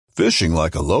Fishing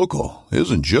like a local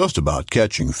isn't just about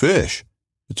catching fish.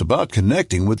 It's about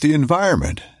connecting with the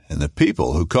environment and the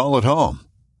people who call it home.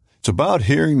 It's about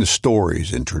hearing the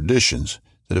stories and traditions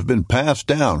that have been passed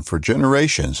down for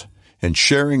generations and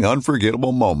sharing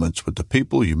unforgettable moments with the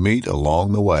people you meet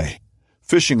along the way.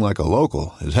 Fishing like a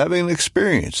local is having an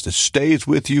experience that stays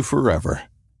with you forever.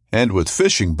 And with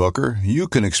Fishing Booker, you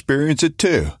can experience it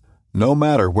too, no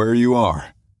matter where you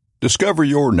are. Discover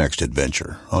your next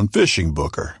adventure on Fishing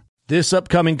Booker. This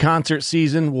upcoming concert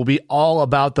season will be all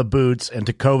about the boots, and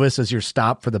Tecovas is your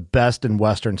stop for the best in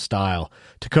Western style.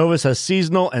 Tecovas has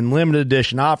seasonal and limited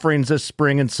edition offerings this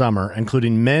spring and summer,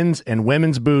 including men's and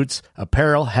women's boots,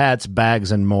 apparel, hats,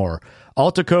 bags, and more.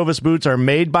 All Tecovas boots are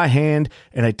made by hand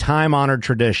in a time-honored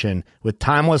tradition with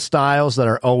timeless styles that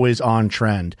are always on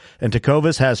trend. And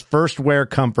Tecovas has first wear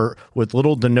comfort with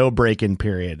little to no break-in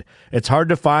period. It's hard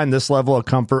to find this level of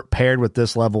comfort paired with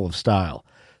this level of style.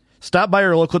 Stop by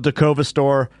your local Tecovas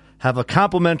store, have a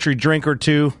complimentary drink or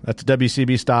two, that's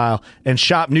WCB style, and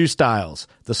shop new styles.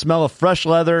 The smell of fresh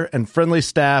leather and friendly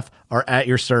staff are at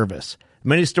your service.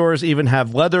 Many stores even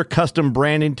have leather custom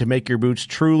branding to make your boots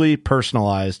truly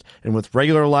personalized. And with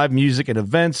regular live music and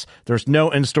events, there's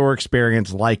no in-store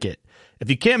experience like it.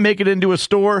 If you can't make it into a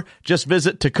store, just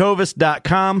visit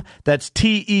tecovas.com. That's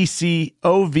TECOVAS.com.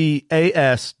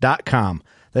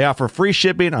 They offer free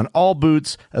shipping on all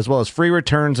boots, as well as free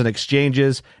returns and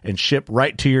exchanges, and ship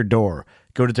right to your door.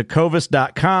 Go to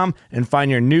tecovas.com and find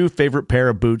your new favorite pair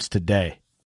of boots today.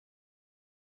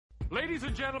 Ladies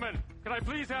and gentlemen, can I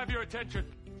please have your attention?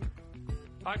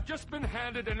 I've just been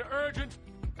handed an urgent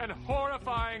and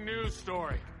horrifying news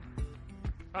story.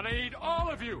 And I need all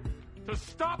of you to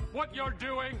stop what you're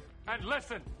doing and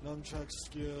listen. Nunchuck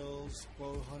skills,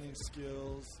 bow hunting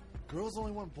skills. Girls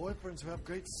only want boyfriends who have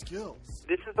great skills.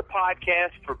 This is the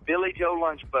podcast for Billy Joe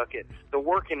Lunchbucket, the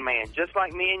working man, just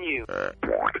like me and you.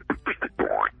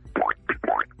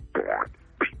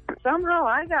 Somehow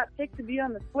I got picked to be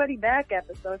on the Sweaty Back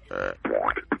episode.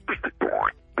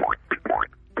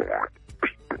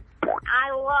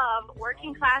 I love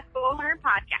Working Class Bowhunter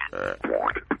podcast.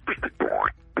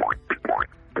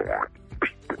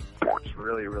 It's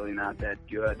really not that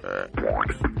good.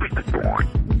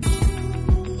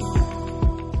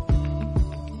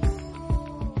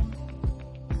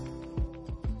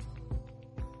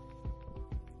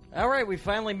 All right, we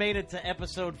finally made it to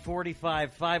episode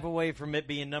 45, 5 away from it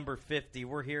being number 50.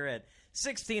 We're here at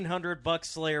 1600 Buck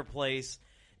Slayer Place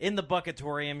in the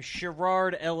Buckatorium,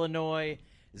 Sherrard, Illinois,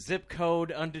 zip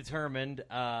code undetermined.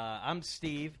 I'm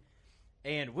Steve,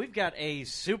 and we've got a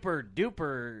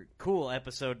super-duper cool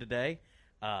episode today.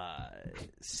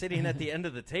 Sitting at the end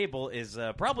of the table is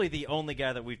probably the only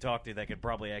guy that we've talked to that could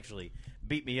probably actually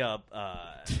beat me up.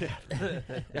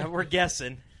 We're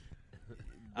guessing.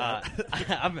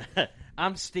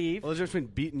 I'm Steve. Well, there's a difference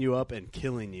between beating you up and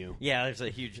killing you. Yeah, there's a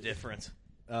huge difference.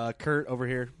 Kurt over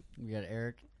here. We got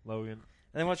Eric. Logan. And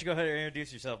then why don't you go ahead and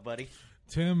introduce yourself, buddy?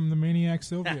 Tim, the Maniac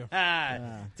Sylvia.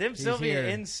 Tim Sylvia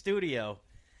in studio.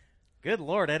 Good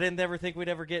Lord, I didn't ever think we'd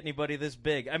ever get anybody this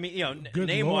big. I mean,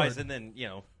 name-wise, and then,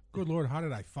 Good Lord, how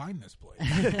did I find this place?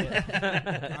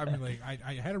 I mean,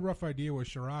 I had a rough idea where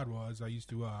Sherrod was. I used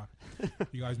to,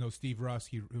 you guys know Steve Russ.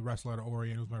 He wrestled out of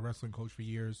Orient. He was my wrestling coach for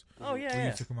years. Oh, yeah, We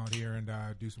used to come out here and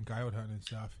do some coyote hunting and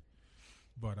stuff.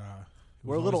 But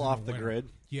we're a little off the grid.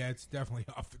 Yeah, it's definitely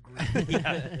off the grid.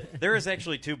 Yeah, there is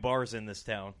actually 2 bars in this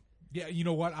town. Yeah, you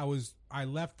know what? I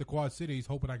left the Quad Cities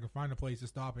hoping I could find a place to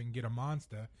stop and get a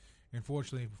monster.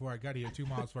 Unfortunately, before I got here, 2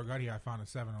 miles before I got here, I found a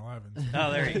 7-Eleven. Oh,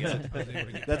 there you go.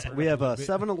 We have a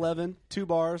 7-Eleven, 2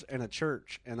 bars, and a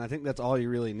church, and I think that's all you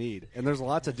really need. And there's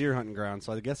lots of deer hunting grounds,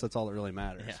 so I guess that's all that really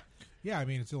matters. Yeah, I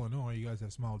mean, it's Illinois. You guys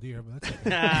have small deer, but that's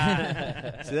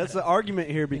okay. See, that's the argument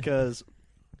here because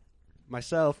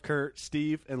myself, Kurt,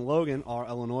 Steve, and Logan are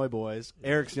Illinois boys.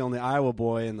 Eric's the only Iowa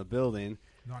boy in the building.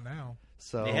 Not now.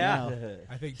 So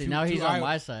I think now he's on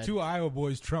my side. 2 Iowa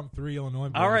boys trump 3 Illinois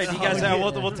boys. All right, you guys,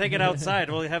 we'll take it outside.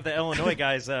 We'll have the Illinois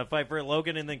guys fight for it.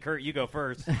 Logan, and then Kurt, you go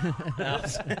first.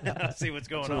 I'll see what's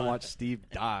going on. Watch Steve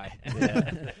die.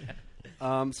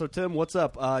 So Tim, what's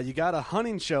up? You got a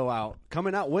hunting show out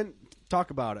coming out. When? Talk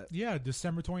about it. Yeah,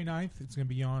 December 29th. It's going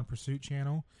to be on Pursuit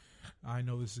Channel. I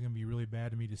know this is going to be really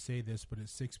bad of me to say this, but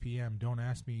it's 6 p.m. Don't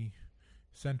ask me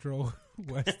Central,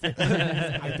 West.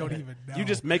 I don't even know. You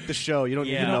just make the show. You don't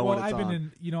even know what it's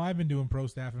on. I've been doing pro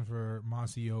staffing for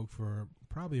Mossy Oak for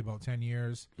probably about 10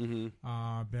 years.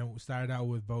 Mm-hmm. Started out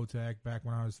with Bowtech back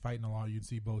when I was fighting a lot. You'd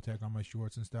see Bowtech on my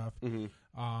shorts and stuff. Mm-hmm.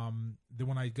 Then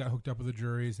when I got hooked up with the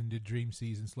juries and did Dream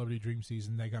Season, Celebrity Dream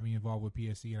Season, they got me involved with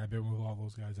PSC, and I've been with all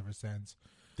those guys ever since.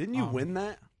 Didn't you win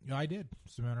that? Yeah, I did.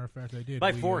 As a matter of fact, I did.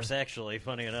 By force, actually,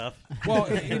 funny enough. Well,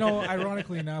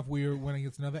 ironically enough, we were winning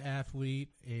against another athlete,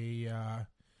 a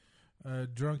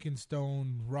drunken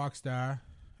stone rock star,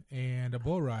 and a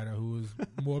bull rider who was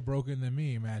more broken than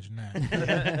me. Imagine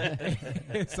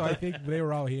that. So I think they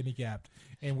were all handicapped,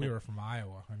 and we were from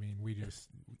Iowa. I mean,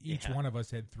 each one of us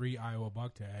had 3 Iowa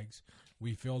buck tags.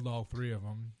 We filled all 3 of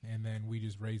them, and then we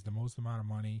just raised the most amount of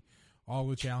money. All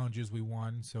the challenges we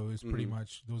won, so it was pretty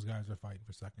much those guys are fighting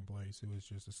for second place. It was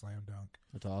just a slam dunk.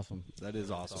 That's awesome. That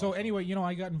is awesome. So anyway,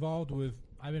 I got involved with.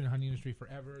 I've been in the hunting industry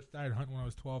forever. Started hunting when I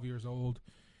was 12 years old,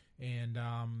 and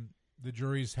the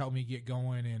juries helped me get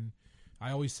going. And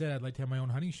I always said I'd like to have my own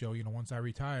hunting show. Once I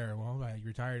retire. Well, I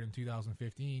retired in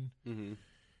 2015,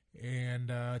 and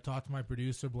talked to my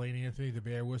producer Blaine Anthony, the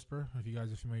Bear Whisperer. If you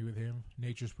guys are familiar with him,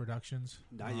 Nature's Productions.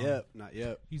 Not yet.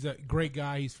 He's a great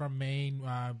guy. He's from Maine.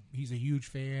 He's a huge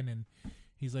fan, and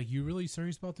he's like, "You really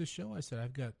serious about this show?" I said,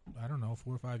 "I've got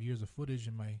 4 or 5 years of footage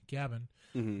in my cabin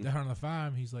down on the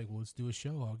farm." He's like, "Well, let's do a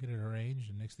show. I'll get it arranged."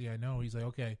 And next thing I know, he's like,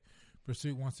 "Okay,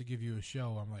 Pursuit wants to give you a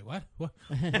show." I'm like, "What?"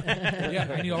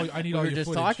 Yeah, I need all we your were just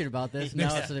footage. talking about this.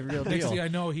 Now it's a real deal. Next thing I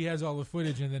know, he has all the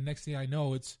footage, and the next thing I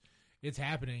know, it's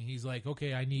happening. He's like,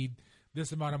 "Okay, I need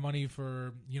this amount of money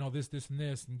for this, and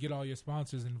this, and get all your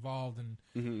sponsors involved."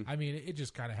 And I mean, it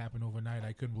just kind of happened overnight.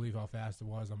 I couldn't believe how fast it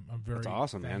was. I'm very That's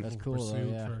awesome, man. That's thankful cool. for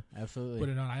Pursuit Yeah, for absolutely.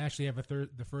 putting it on. I actually have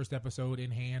the first episode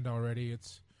in hand already.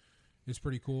 It's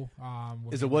pretty cool.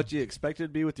 Is it what you expected to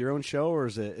be with your own show, or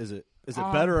is it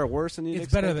better or worse than you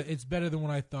expected? It's better than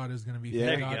what I thought it was going to be.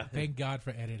 Yeah. Thank God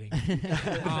for editing.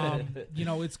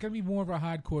 It's going to be more of a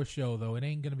hardcore show, though. It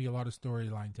ain't going to be a lot of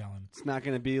storyline telling. It's not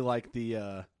going to be like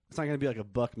it's not going to be like a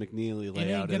Buck McNeely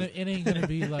layout. It ain't going to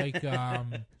be like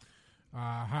Heartland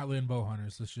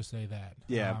Bowhunters. Let's just say that.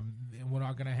 Yeah. We're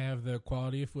not going to have the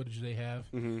quality of footage they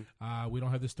have. We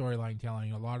don't have the storyline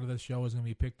telling. A lot of the show is going to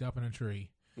be picked up in a tree.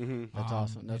 That's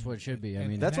awesome. That's what it should be. I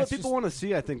mean, that's what people want to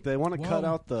see. I think they want to cut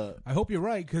out the. I hope you're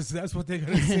right, because that's what they're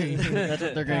going to see. That's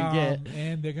what they're going to get,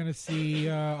 and they're going to see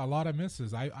a lot of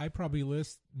misses. I probably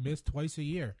miss twice a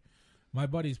year. My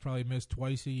buddies probably miss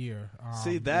twice a year.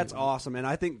 See, that's awesome, and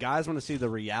I think guys want to see the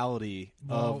reality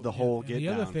of the whole get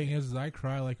down. The other thing is I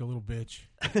cry like a little bitch.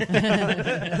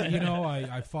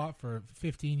 I fought for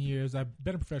 15 years. I've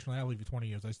been a professional athlete for 20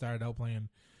 years. I started out playing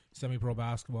semi-pro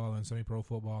basketball and semi-pro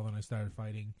football, and I started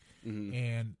fighting,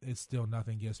 and it's still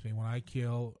nothing gets me. When I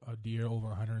kill a deer over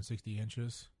 160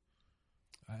 inches,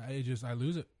 I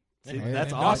lose it. See,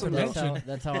 that's awesome.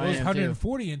 That's how I those am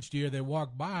 140-inch deer that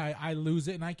walk by, I lose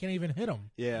it, and I can't even hit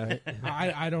them. Yeah,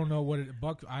 I don't know what it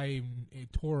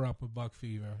tore up with buck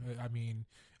fever. I mean,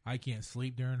 I can't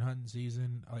sleep during hunting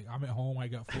season. Like, I'm at home, I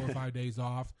got 4 or 5 days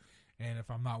off, and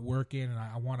if I'm not working and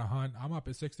I want to hunt, I'm up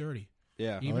at 6:30.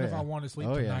 Yeah. Even if I want to sleep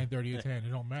till 9:30 or 10, it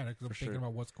don't matter, because I'm thinking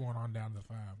about what's going on down the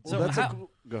farm. So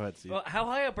go ahead, Steve. Well, how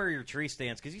high up are your tree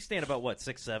stands? Because you stand about,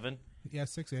 6'7"? Yeah,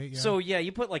 6'8". Yeah. So,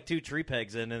 you put like 2 tree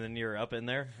pegs in, and then you're up in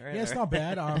there. Right? Yeah, it's not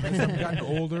bad. As I've gotten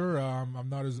older, I'm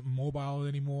not as mobile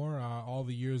anymore. All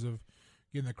the years of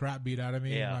getting the crap beat out of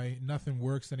me, nothing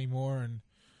works anymore. And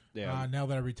now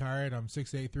that I retired, I'm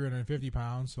 6'8", 350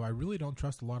 pounds, so I really don't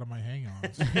trust a lot of my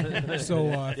hang-ons. So,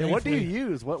 what do you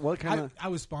use? What kind of? I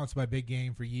was sponsored by Big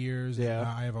Game for years. Yeah, and,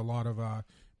 I have a lot of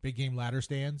Big Game ladder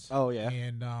stands. Oh yeah,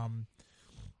 and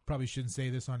probably shouldn't say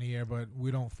this on the air, but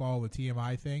we don't follow the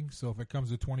TMI thing. So if it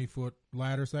comes to 20-foot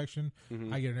ladder section,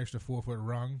 I get an extra 4-foot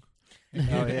rung. And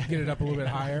get it up a little bit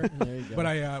higher.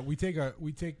 But we take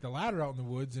the ladder out in the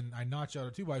woods, and I notch out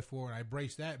a 2x4, and I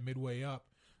brace that midway up,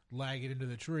 lag it into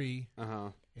the tree.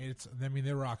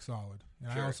 They're rock solid.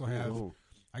 And I also have.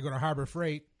 I go to Harbor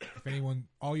Freight. If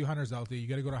all you hunters out there, you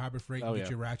got to go to Harbor Freight and get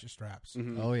your ratchet straps.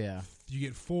 Oh yeah, you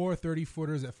get 4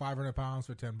 30-footers at 500 pounds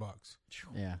for $10.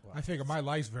 Yeah, I figure my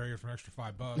life's very good for an extra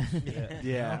 $5.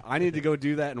 Yeah. I need to go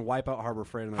do that and wipe out Harbor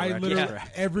Freight.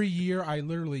 Every year,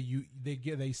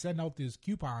 they send out these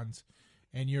coupons,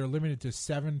 and you're limited to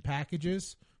 7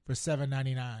 packages for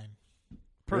 $7.99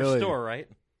 per store, right?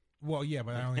 Well, yeah,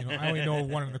 but I only know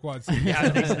one in the Quad Cities. I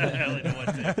only know one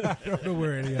too. I don't know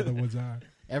where any other ones are.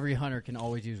 Every hunter can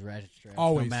always use ratchet straps,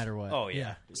 always. no matter what. Oh,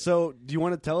 yeah. So, do you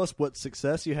want to tell us what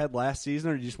success you had last season,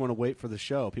 or do you just want to wait for the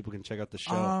show? People can check out the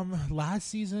show. Last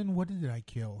season, what did I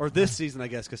kill? Or this season, I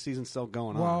guess, because season's still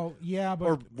going on. Well, yeah,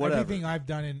 but everything I've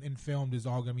done and filmed is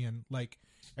all going to be in, like,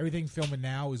 everything filming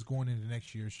now is going into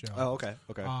next year's show. Oh, okay.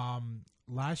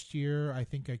 Last year, I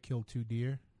think I killed 2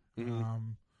 deer.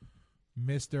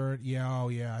 Missed during,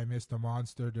 I missed a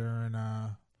monster during,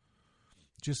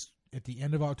 just at the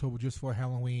end of October, just for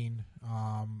Halloween.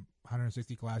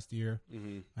 160 class deer.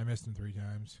 Mm-hmm. I missed him 3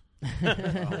 times.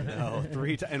 Oh no,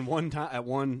 3 times and one time at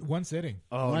one sitting.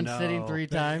 Oh One no. sitting 3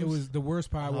 times. It was the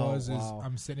worst part was wow. is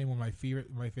I'm sitting in one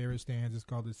of my favorite stands. It's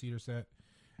called the Cedar Set,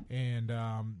 and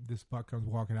this buck comes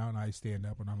walking out, and I stand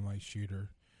up and I'm like, shoot her.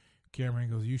 Cameron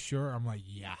goes, you sure? I'm like,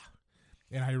 yeah.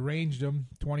 And I ranged him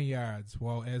 20 yards.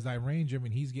 Well, as I range him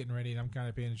and he's getting ready, and I'm kind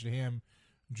of paying attention to him,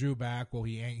 drew back. Well,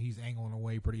 he's angling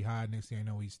away pretty hard. Next thing I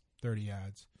know, he's 30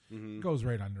 yards. Mm-hmm. Goes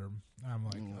right under him. I'm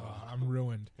like, oh, I'm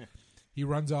ruined. He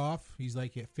runs off. He's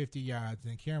like at 50 yards,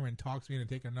 and Cameron talks me into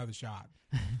taking another shot.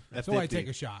 So 50. I take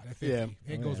a shot at 50. Yeah.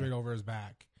 It goes right over his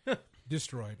back.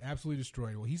 Destroyed. Absolutely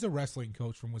destroyed. Well, he's a wrestling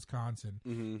coach from Wisconsin.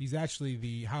 Mm-hmm. He's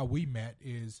actually how we met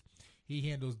is he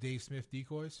handles Dave Smith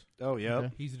decoys. Oh, yeah.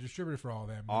 Okay. He's a distributor for all of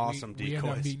them. Awesome we ended up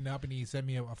decoys. meeting up, and he sent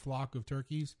me a flock of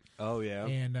turkeys. Oh, yeah.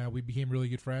 And we became really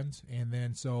good friends. And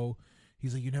then so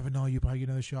he's like, you never know. You probably get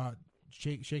another shot.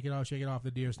 Shake it off.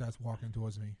 The deer starts walking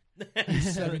towards me.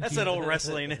 That's an old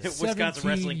wrestling, Wisconsin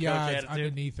wrestling coach yards attitude.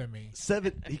 underneath of me.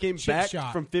 He came Chip back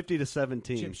shot. from 50 to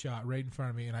 17. Chip shot right in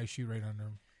front of me, and I shoot right under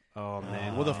him. Oh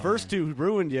man! Well, the first 2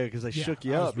 ruined you because they shook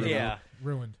you I was up. ruined. Yeah.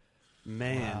 Ruined.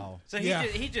 Man. Wow. So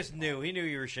he just knew. He knew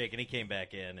you were shaking. He came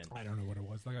back in. And I don't know what it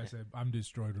was. Like I said, I'm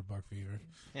destroyed with buck fever.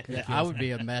 Yeah, I would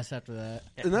be a mess after that.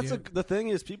 And that's the thing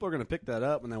is, people are going to pick that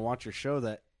up when they watch your show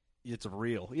that it's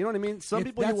real. You know what I mean? Some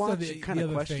people you watch kind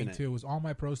of question thing it. too was all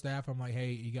my pro staff. I'm like,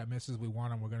 hey, you got misses. We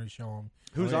want them. We're going to show them.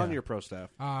 Who's on your pro staff?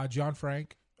 John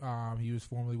Frank. He was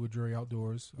formerly with Drury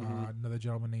Outdoors. Another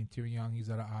gentleman named Tim Young. He's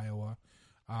out of Iowa.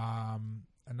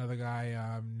 Another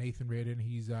guy, Nathan Radin.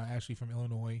 He's actually from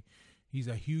Illinois. He's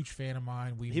a huge fan of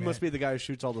mine. He must be the guy who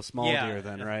shoots all the small deer,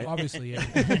 then, right? Obviously,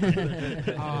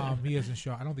 yeah. He hasn't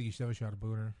shot. I don't think he's ever shot a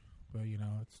booner, but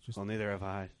it's just. Well, neither have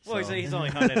I. Well, so. he's only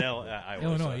hunted in Iowa,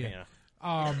 Illinois, so,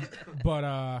 yeah.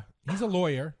 But he's a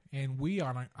lawyer, and we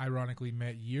ironically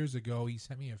met years ago. He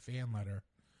sent me a fan letter.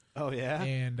 Oh yeah.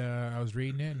 And I was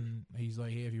reading it, and he's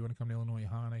like, "Hey, if you want to come to Illinois,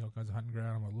 hunt, I got all kinds of hunting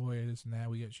ground. I'm a lawyer, this and that.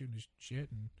 We got shooting this shit,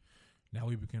 and now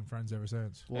we became friends ever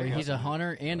since." Well, he's a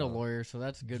hunter and a lawyer, so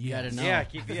that's a good guy to know. Yeah,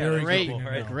 very great, good thing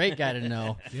to know. great guy to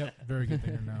know. Yep, very good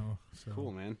thing to know. So.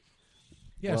 Cool, man.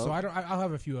 Yeah, so I'll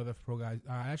have a few other pro guys.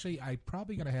 Actually, I'm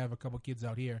probably going to have a couple kids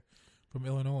out here from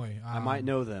Illinois. I might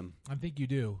know them. I think you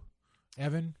do.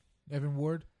 Evan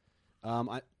Ward.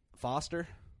 Foster.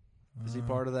 Is he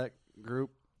part of that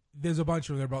group? There's a bunch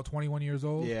of them. They're about 21 years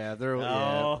old. Yeah, they're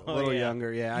a little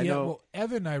younger. Yeah, I know. Well,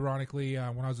 Evan, ironically,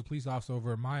 when I was a police officer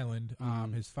over in Milan,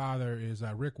 his father is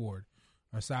Rick Ward,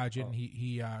 a sergeant. Oh.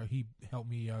 He helped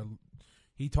me.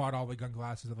 He taught all the gun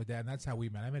classes of my dad, and that's how we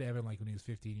met. I met Evan when he was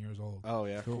 15 years old. Oh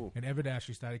yeah, cool. And Evan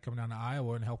actually started coming down to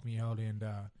Iowa and helped me out and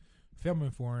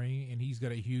filming for me. And he's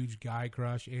got a huge guy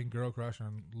crush and girl crush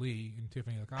on Lee and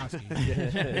Tiffany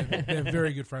Lukoski. They're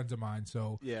very good friends of mine.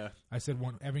 So yeah, I said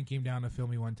when Evan came down to film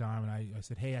me one time, and I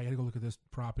said, "Hey, I got to go look at this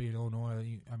property in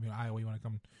Illinois. Iowa. You want to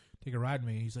come take a ride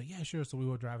with me?" He's like, "Yeah, sure." So we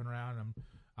were driving around, and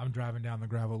I'm driving down the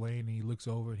gravel lane, and he looks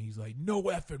over, and he's like, "No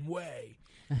effing way."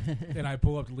 And I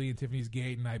pull up to Lee and Tiffany's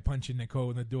gate, and I punch in the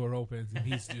code, and the door opens, and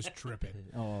he's just tripping.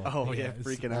 Oh yeah,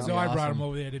 freaking out. So I brought him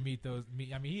over there to meet those.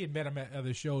 He had met them at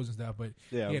other shows and stuff, but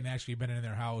he hadn't actually been in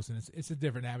their house, and it's a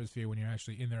different atmosphere when you're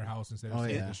actually in their house instead of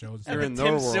at the shows. You're in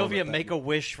Tim Sylvia make a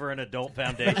wish for an adult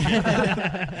foundation.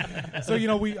 So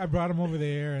I brought him over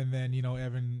there, and then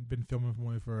Evan been filming for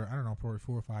me for I don't know, probably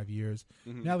 4 or 5 years.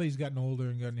 Mm-hmm. Now that he's gotten older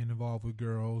and gotten involved with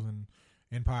girls and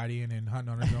partying and hunting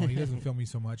on his own, he doesn't film me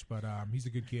so much, but he's a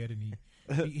good kid, and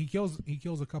he kills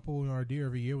a couple of our deer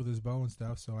every year with his bow and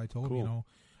stuff. So I told him,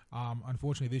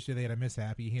 unfortunately this year they had a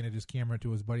mishap. He handed his camera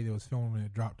to his buddy that was filming, and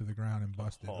it dropped to the ground and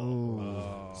busted.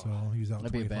 Oh. So he was out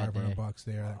 $2,500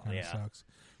 there. That kind of sucks.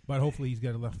 But hopefully he's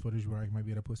got enough footage where I might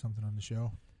be able to put something on the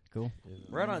show. Cool.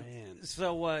 Right on.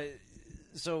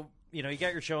 So you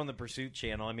got your show on the Pursuit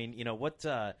channel. I mean, what?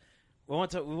 We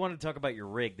want to talk about your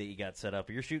rig that you got set up.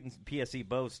 You're shooting PSE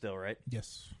bow still, right?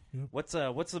 Yes. Yep. What's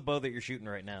the bow that you're shooting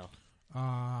right now?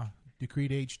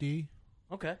 Decreed HD.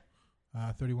 Okay.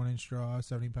 31-inch draw,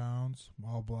 70 pounds,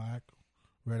 all black,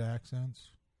 red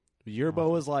accents. Your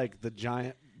bow is like the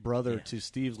giant brother to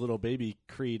Steve's little baby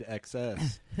Creed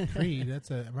XS. Creed, that's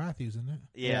a Matthews, isn't it?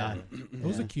 Yeah.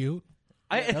 Those are cute.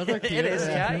 Those are cute. It is,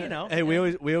 yeah. Hey,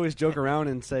 we always joke around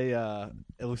and say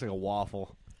it looks like a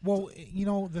waffle. Well,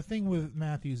 the thing with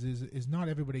Matthews is not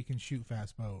everybody can shoot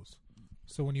fast bows.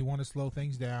 So when you want to slow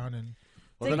things down and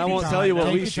then I won't tell you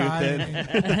what we shoot then.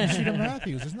 And shoot a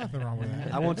Matthews. There's nothing wrong with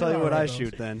that. I won't tell you what I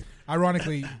shoot then.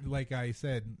 Ironically, like I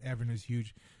said, Evan is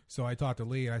huge. So I talked to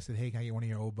Lee, and I said, hey, can I get one of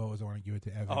your old bows? I want to give it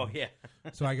to Evan. Oh, yeah.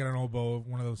 So I got an old bow,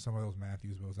 some of those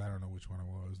Matthews bows. I don't know which one it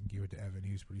was, and give it to Evan.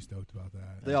 He was pretty stoked about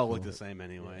that. They all look the same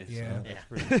anyway. Yeah. So that's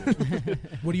pretty cool.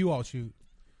 What do you all shoot?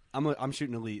 I'm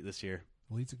shooting Elite this year.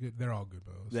 Elite's good. They're all good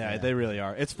bows. Yeah, they really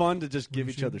are. It's fun to just give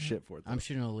each other shit for it. I'm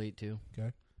shooting Elite too.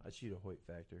 Okay. I shoot a Hoyt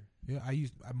Factor. Yeah, I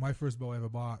used my first bow I ever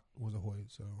bought was a Hoyt,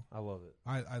 so I love it.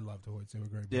 I loved the Hoyts. They were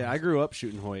great bows. Yeah, I grew up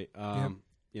shooting Hoyt.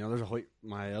 There's a Hoyt.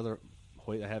 My other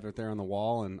Hoyt I have right there on the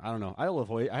wall, and I don't know. I love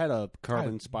Hoyt. I had a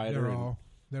carbon spider.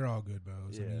 They're all good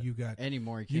bows. Yeah. I mean, you got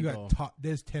anymore.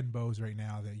 There's 10 bows right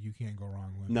now that you can't go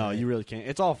wrong with. No, right? you really can't.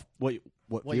 It's all what you're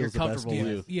feels the best comfortable to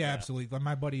you. with. Yeah, absolutely. Like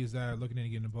my buddy is looking into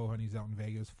getting a bow hunt. He's out in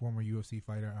Vegas. Former UFC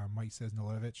fighter Mike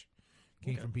Sesnilevich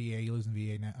came from PA. He lives in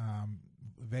VA now,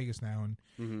 Vegas now, and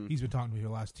he's been talking to me for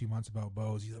the last 2 months about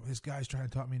bows. He's like, this guy's trying to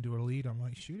talk me into a lead. I'm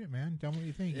like, shoot it, man. Tell me what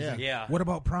you think. He's like, what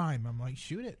about Prime? I'm like,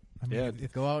 shoot it. I mean,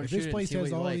 if go out and if shoot this it place and see has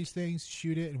what you all like. these things,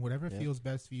 shoot it, and whatever feels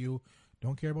best for you.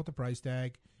 Don't care about the price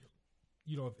tag.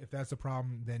 You know, if that's a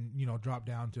problem, then drop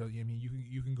down to. I mean,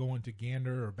 you can go into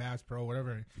Gander or Bass Pro,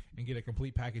 whatever, and get a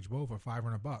complete package bow for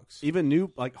 $500. Even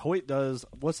new, like Hoyt does.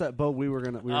 What's that bow we were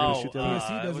gonna shoot the other day?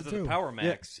 PSC does was it the too. Power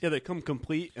Max? Yeah, they come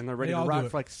complete and they're ready They to all rock do it.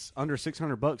 for like under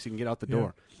 $600. You can get out the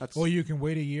door. That's Or you can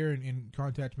wait a year and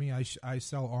contact me. I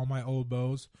sell all my old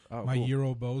bows, my cool.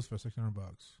 year-old bows for $600.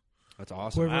 That's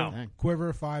awesome.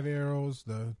 Quiver, 5 arrows,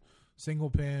 the single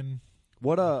pin.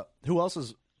 What who else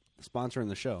is sponsoring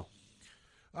the show?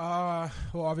 Well,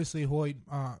 obviously Hoyt.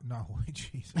 Not Hoyt.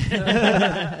 Jesus.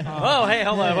 Oh, hey,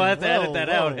 hold on. We'll have to edit that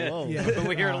out. Yeah.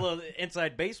 We hear a little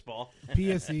inside baseball.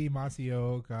 PSE, Mossy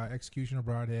Oak, Executioner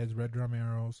Broadheads, Red Drum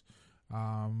Arrows,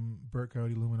 Burt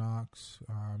Coyote Luminox,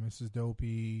 Mrs.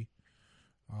 Dopey,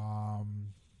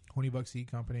 $20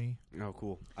 Seed Company. Oh,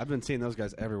 cool. I've been seeing those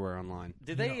guys everywhere online.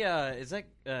 Did they? Is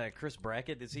that Chris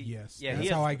Brackett? Is he? Yes. Yeah. That's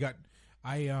how I got.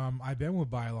 I've been with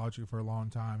Biologic for a long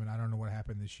time, and I don't know what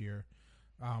happened this year.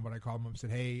 But I called him up and said,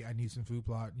 hey, I need some food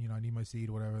plot. I need my seed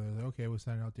or whatever. They're like, okay, we'll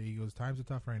send it out there. He goes, times are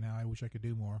tough right now. I wish I could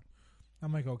do more.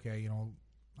 I'm like, okay,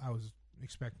 I was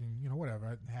expecting,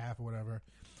 whatever, half or whatever.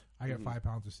 I got 5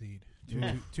 pounds of seed, two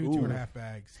and a half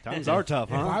bags. Times are tough,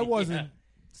 huh? If I wasn't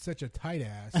such a tight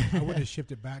ass, I would have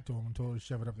shipped it back to them and told them to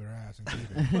shove it up their ass and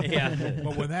keep it. Yeah.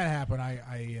 But when that happened,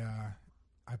 I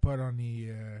put on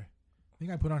the I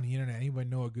think I put on the internet, anybody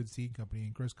know a good seed company?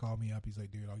 And Chris called me up. He's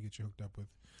like, dude, I'll get you hooked up with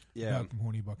Doug from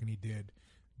Honeybuck, and he did.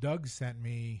 Doug sent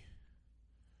me,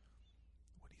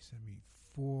 what he sent me?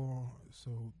 Four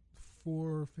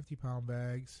 50-pound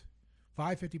bags,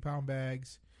 5 50-pound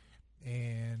bags,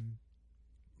 and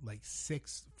like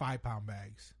 6 5-pound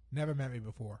bags. Never met me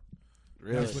before.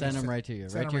 Really? Send them right to you,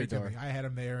 right to your door. Me. I had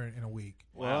them there in a week.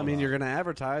 Well, I mean, you're going to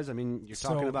advertise. I mean, you're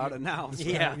talking about it now.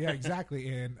 Yeah, exactly.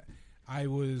 And I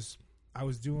was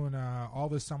doing all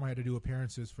this summer. I had to do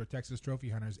appearances for Texas Trophy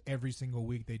Hunters every single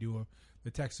week. They do the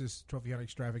Texas Trophy Hunter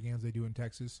Extravaganza. They do in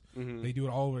Texas. Mm-hmm. They do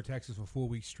it all over Texas for 4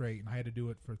 weeks straight, and I had to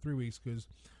do it for 3 weeks because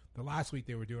the last week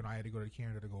they were doing, I had to go to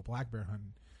Canada to go black bear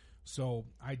hunting. So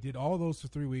I did all those for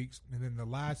 3 weeks, and then the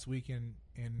last week in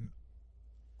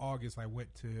August I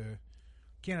went to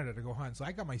Canada to go hunt. So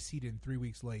I got my seed in 3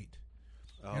 weeks late,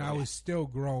 and I was still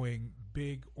growing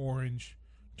big orange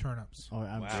turnips. Oh,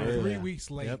 I'm So sure. 3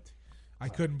 weeks late. I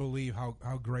couldn't believe how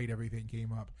great everything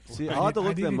came up. See, I'll have to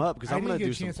look them up because I'm going to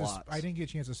do some plots. I didn't get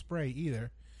a chance to spray either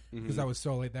because I was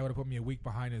so late. That would have put me a week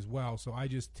behind as well. So I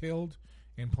just tilled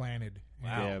and planted.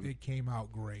 And it came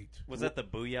out great. Was that the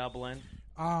Booyah blend?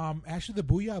 Actually, the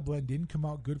Booyah blend didn't come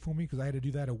out good for me because I had to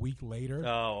do that a week later.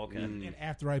 Oh, okay. And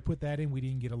after I put that in, we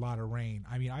didn't get a lot of rain.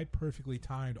 I mean, I perfectly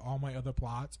timed all my other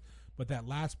plots, but that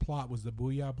last plot was the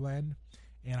Booyah blend,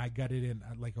 and I got it in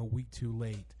like a week too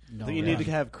late. I think you need to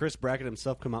have Chris Brackett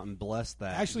himself come out and bless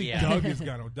that. Actually, Doug is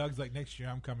gonna. Doug's like, next year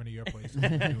I'm coming to your place.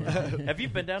 Have you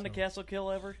been down to Castle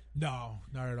Kill ever? No,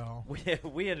 not at all.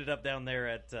 We ended up down there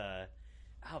at what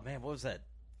was that?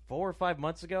 4 or 5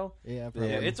 months ago? Yeah, probably.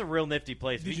 It's a real nifty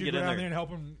place. Did you you get go in down there there and help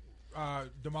him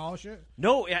demolish it?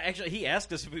 No, actually, he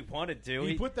asked us if we wanted to.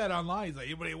 He put that online. He's like,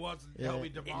 anybody wants to help me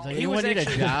demolish Like, it? he was need a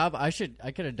job. I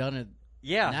could have done it.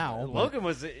 Yeah, now Logan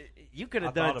was. You could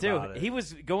have done it too. He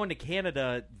was going to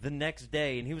Canada the next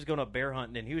day, and he was going up bear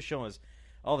hunting, and he was showing us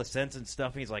all the scents and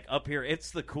stuff. And he's like, up here,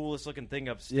 it's the coolest looking thing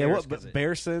upstairs. Yeah, what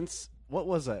Bear Sense? What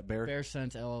was that? Bear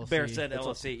Sense LLC. Bear Sense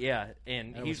LLC. Yeah,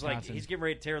 and he's like, he's getting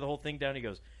ready to tear the whole thing down. He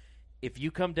goes, if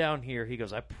you come down here, he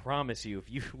goes, I promise you,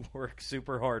 if you work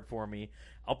super hard for me,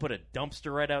 I'll put a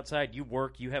dumpster right outside. You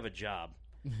work, you have a job.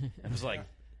 I was like,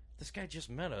 this guy just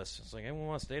met us. It's like, anyone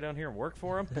want to stay down here and work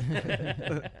for him?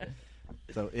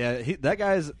 So yeah, that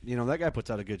guy puts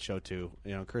out a good show too.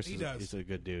 Chris He does. He's a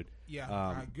good dude.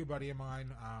 Yeah, a good buddy of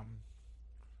mine.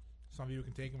 Some people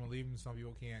can take him and leave him. Some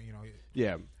people can't.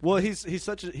 Yeah. Well,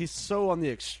 he's so on the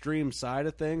extreme side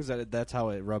of things that's how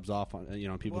it rubs off on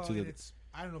people Well, too.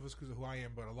 I don't know if it's because of who I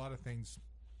am, but a lot of things,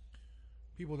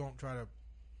 people don't try to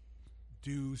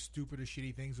do stupid or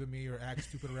shitty things with me or act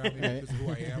stupid around me because of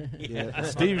who I am. Yeah.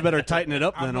 Steve, you better tighten it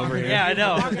up then over here. Yeah, I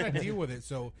know. I'm not going to deal with it.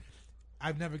 So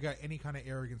I've never got any kind of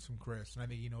arrogance from Chris, and I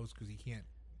think he knows because he can't.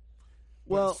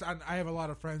 Well, I have a lot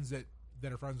of friends that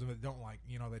are friends of him that don't like,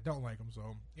 that don't like him.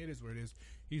 So it is what it is.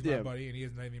 He's my buddy, and he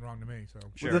hasn't done anything wrong to me.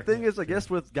 So the thing is, I guess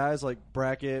with guys like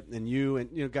Brackett and you,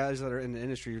 and guys that are in the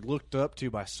industry, you're looked up to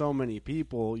by so many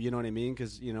people. You know what I mean?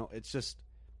 Because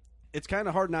it's kind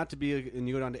of hard not to be. And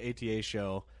you go down to ATA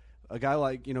show, a guy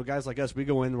like guys like us, we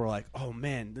go in, and we're like, oh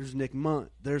man, there's Nick Munt,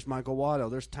 there's Michael Watto,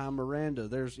 there's Tom Miranda,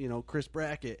 there's Chris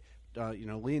Brackett,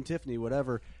 Lee and Tiffany,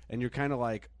 whatever, and you're kind of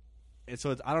like. And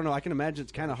so I don't know. I can imagine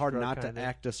it's kind of hard not to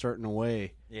act a certain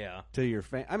way. Yeah. To your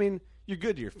fan. I mean, you're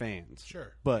good to your fans.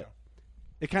 Sure. But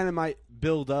it kind of might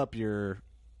build up your,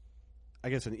 I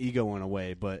guess, an ego in a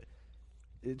way. But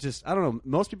it just, I don't know.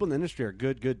 Most people in the industry are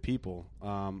good people.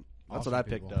 That's what I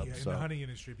picked up. Yeah, in so. the hunting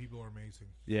industry, people are amazing.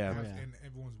 Yeah. And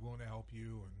everyone's willing to help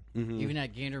you. And Even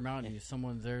at Gander Mountain,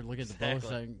 someone's there looking at the bow,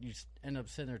 so you just end up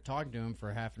sitting there talking to him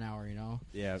for half an hour.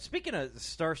 Yeah. Speaking of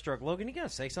starstruck, Logan, you gotta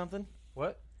say something.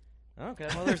 What? Okay,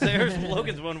 well, there's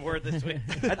Logan's one word this week.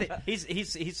 I think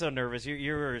he's so nervous.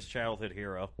 You were his childhood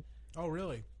hero. Oh,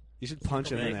 really? You should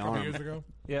punch him in the arm. A couple years ago?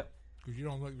 Yep. Because you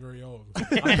don't look very old.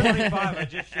 I'm 25. I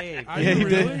just shaved. Are you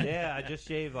really? Yeah, I just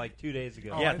shaved like 2 days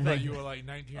ago. Oh, I thought you were like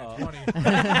 19 or 20.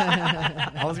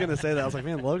 I was going to say that. I was like,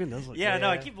 man, Logan does look no,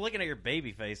 I keep looking at your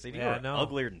baby face. You are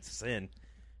uglier than sin.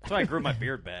 That's why I grew my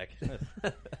beard back.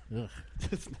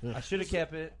 I should have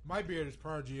kept it. My beard is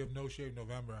prodigy of No Shave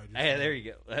November. Hey, there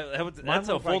you go. That's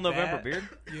a full November beard?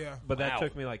 Yeah. But that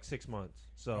took me like 6 months.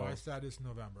 So I started this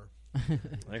November.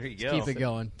 There you go. Keep it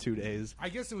going. 2 days. I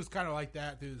guess it was kind of like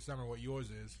that through the summer, what yours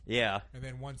is. Yeah. And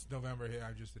then once November hit, I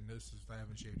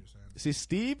haven't shaved it since. See,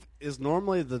 Steve is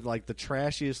normally the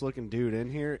trashiest looking dude in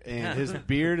here, and his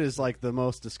beard is like the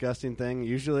most disgusting thing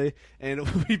usually. And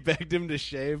we begged him to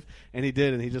shave, and he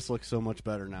did, and he just looks so much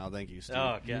better now. Thank you, Steve.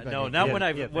 Oh god, no, not when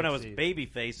I was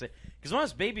babyface. Because when I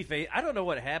was babyface, I don't know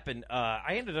what happened.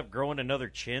 I ended up growing another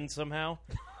chin somehow.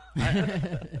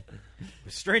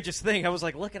 Strangest thing, I was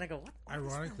like looking, I go, what?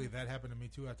 Ironically, that happened to me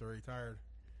too after I retired.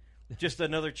 Just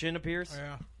another chin appears?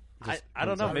 Yeah. I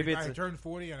don't know. Maybe I it's turned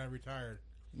 40 and I retired.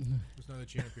 Just another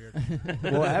chin appeared.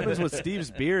 Well, what happens with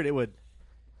Steve's beard, it would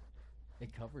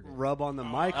covered it. Rub on the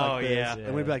mic like this. Yeah.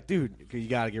 And we'd be like, dude, you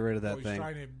got to get rid of that he's thing.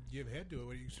 trying to give head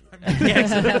to it. What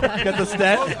Got the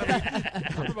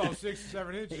stat. I'm about 6 or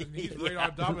 7 inches, and he's right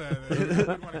on top of that. We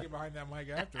want to get behind that mic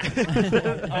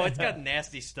after. Oh, it's got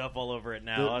nasty stuff all over it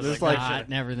now. There's like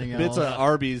and everything bits else. of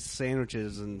Arby's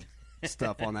sandwiches and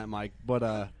stuff on that mic.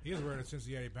 But he was wearing a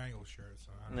Cincinnati Bengals shirt. So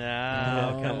I don't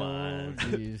no, know. come on.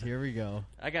 Jeez, here we go.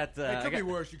 I got. It could be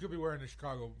worse. You could be wearing the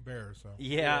Chicago Bears. So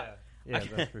yeah, that's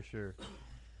for sure.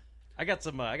 I got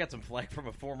some flack from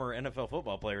a former NFL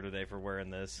football player today for wearing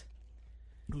this.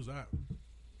 Who's that?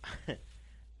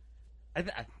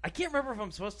 I can't remember if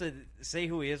I'm supposed to say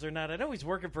who he is or not. I know he's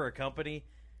working for a company.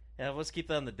 Let's keep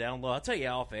that on the down low. I'll tell you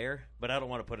off air, but I don't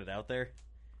want to put it out there.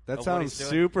 That sounds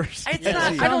super sketchy.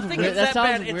 I don't think it's that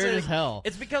sounds bad. weird as hell.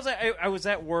 It's because I was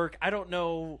at work. I don't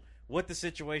know what the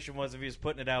situation was if he was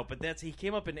putting it out, but he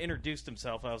came up and introduced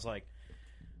himself. I was like,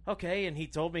 okay, and he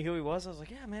told me who he was. I was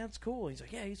like, yeah, man, it's cool. He's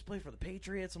like, yeah, he used to play for the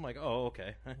Patriots. I'm like, oh,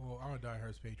 okay. Well, I'm a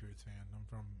diehard Patriots fan. I'm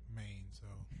from Maine, so.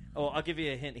 Oh, I'll give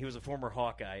you a hint. He was a former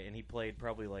Hawkeye, and he played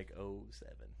probably like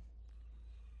 07.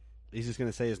 He's just going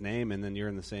to say his name, and then you're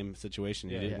in the same situation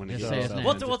you did when he say his name.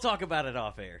 We'll talk about it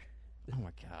off air. Oh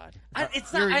my God!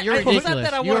 It's not. You're it's ridiculous. not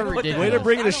that I You're want to put ridiculous. Way to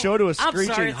bring the show to a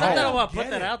screeching I'm sorry. It's not that I halt. want to put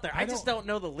that out there. I I just don't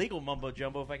know the legal mumbo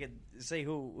jumbo. If I could say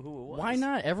who it was. Why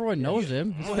not? Everyone knows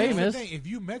him. He's Well, here's the famous. thing. If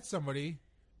you met somebody,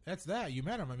 that's that. You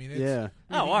met him. I mean, it's, Yeah.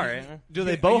 Oh, all right. Do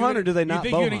they bow hunt or do they not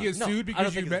You bow think you're hunt? going to get sued No, I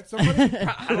don't because you think met somebody?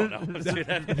 I don't know.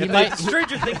 Dude, He might-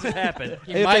 stranger things have happened.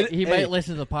 He might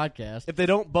listen to the podcast. If they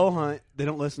don't bow hunt, they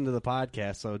don't listen to the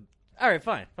podcast. So All right,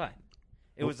 fine.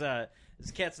 It was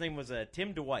this cat's name was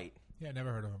Tim DeWhite. Yeah,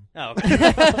 never heard of him. Oh, okay.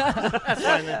 That's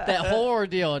fine then. That whole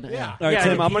ordeal. Yeah. all right, Yeah,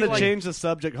 Tim, I'm he, going to like- change the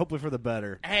subject, hopefully for the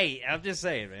better. Hey, I'm just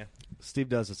saying, man. Steve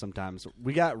does it sometimes.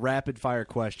 We got rapid fire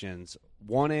questions.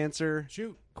 One answer.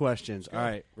 Shoot. Questions. go. All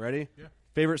right, ready? Yeah.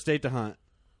 Favorite state to hunt?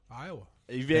 Iowa.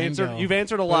 You've Bingo.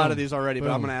 answered a lot Boom. of these already, but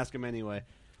I'm Boom. going to ask them anyway.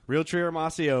 Realtree or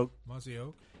Mossy Oak? Muncie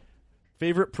Oak.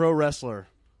 Favorite pro wrestler?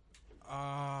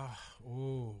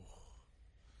 Ooh.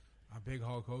 I'm a big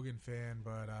Hulk Hogan fan,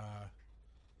 but I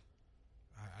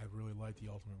really like the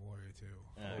Ultimate Warrior too.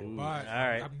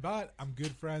 But I'm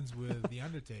good friends with the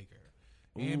Undertaker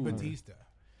and Batista.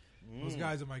 Those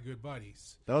guys are my good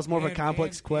buddies. That was more of a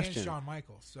complex question. And Shawn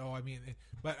Michaels. So I mean,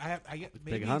 but I get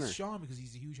maybe Big Hunter. it's Shawn because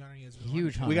he's a huge hunter. He has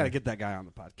Huge hunter. We got to get that guy on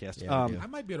the podcast. Yeah, I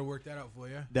might be able to work that out for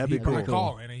you. That'd be cool. I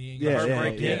call and he ain't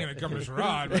gonna come to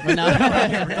Sherrod.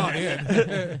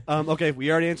 Okay,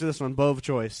 we already answered this one. Both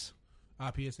choice.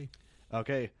 PSC.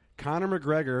 Okay, Conor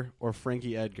McGregor or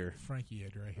Frankie Edgar? Frankie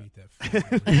Edgar. I hate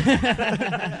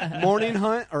that. Morning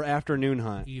hunt or afternoon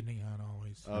hunt? Evening hunt always.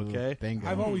 Okay. Bingo.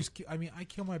 I've always. I mean, I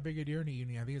kill my bigger deer in the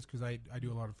evening. I think it's because I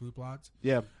do a lot of food plots.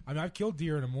 Yeah. I mean, I've killed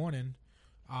deer in the morning,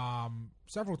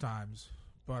 several times,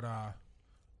 but I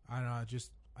don't know.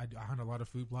 I hunt a lot of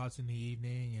food plots in the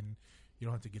evening, and you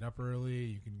don't have to get up early.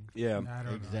 You can. Yeah. I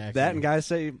don't know. That and guys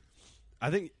say,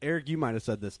 I think Eric, you might have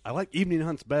said this. I like evening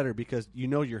hunts better because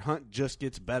your hunt just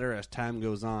gets better as time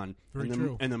goes on. Very in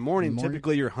true. In the morning,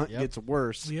 typically your hunt gets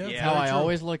worse. Yeah, That's how I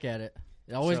always look at it.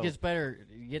 It always gets better.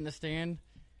 You get in the stand,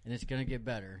 and it's going to get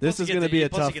better. This is going to be a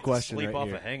tough question. Sleep right off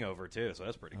here. a hangover too, so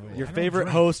that's pretty cool. Your favorite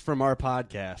host from our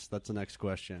podcast? That's the next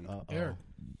question. Eric.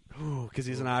 Because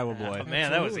he's an Iowa boy. Oh,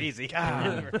 man, that was easy.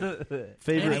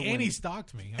 Favorite and he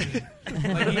stalked me. I mean,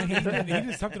 like he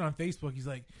did something on Facebook. He's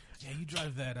like, "Yeah, you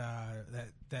drive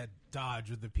that Dodge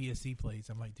with the PSC plates."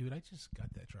 I'm like, "Dude, I just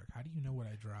got that truck. How do you know what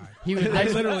I drive?" He was I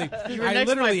next, literally, you were I next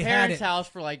literally to my had parents' it. house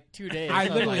for like 2 days. I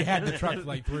so literally like, had the truck for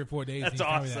like 3 or 4 days. That's and he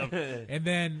told me awesome. that. And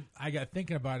then I got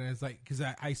thinking about it. And it's like because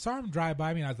I saw him drive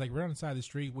by me, and I was like, right on the side of the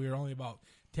street. We were only about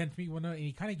 10 feet one and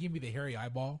he kind of gave me the hairy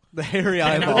eyeball. The hairy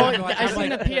And eyeball. I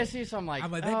seen the PSC, so I'm like,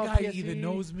 that oh, guy PSC. either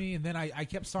knows me, and then I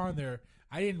kept sawing there.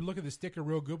 I didn't look at the sticker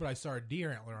real good, but I saw a deer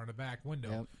antler on the back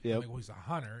window. Yep. I'm like, well, he's a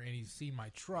hunter, and he's seen my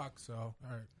truck, so all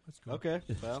right, that's good. Okay.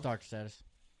 Well, Stock status.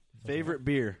 favorite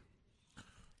beer?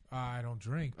 I don't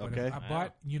drink, but Okay.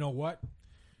 but you know what?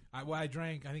 I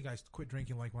drank. I think I quit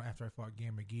drinking like after I fought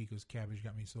Gam McGee because Cabbage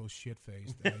got me so shit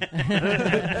faced. I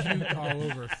puked all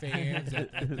over fans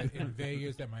in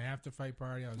Vegas at my after fight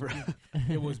party.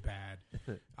 It was bad.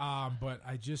 But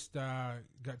I just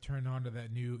got turned on to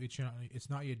that new. It's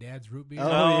not your dad's root beer. Oh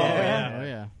yeah. Oh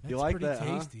yeah. That's You like pretty that?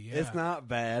 Huh? tasty. Yeah. It's not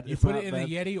bad. You It's put not it in bad. a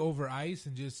Yeti over ice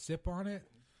and just sip on it.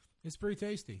 It's pretty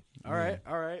tasty. All right.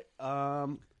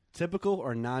 Typical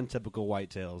or non-typical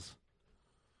whitetails?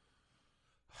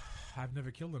 I've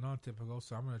never killed a non-typical,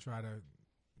 so I'm going to try to.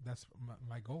 That's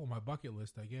my goal, my bucket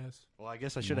list, I guess. Well, I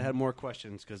guess I should have had more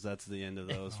questions because that's the end of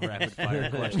those rapid fire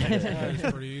questions.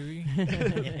 That's pretty easy.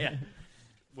 Yeah.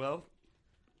 Well,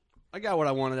 I got what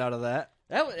I wanted out of that.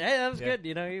 That was good.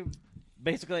 You know, you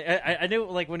basically, I knew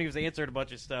like when he was answering a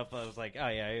bunch of stuff, I was like, oh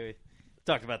yeah, I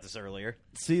talked about this earlier.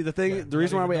 See, the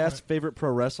reason why we asked favorite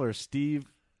pro wrestler, Steve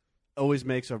always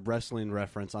makes a wrestling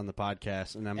reference on the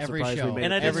podcast, and I'm Every surprised show. we made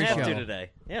And I it didn't this have far. to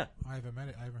today. Yeah. I haven't met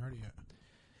it. I haven't heard it yet.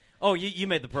 Oh, you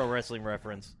made the pro wrestling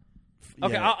reference.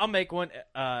 Okay, Yeah. I'll make one.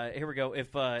 Here we go.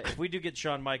 If we do get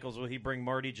Shawn Michaels, will he bring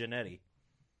Marty Jannetty?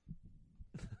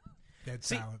 Dead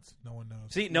See- silence. No one knows.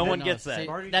 See, no one gets that. See,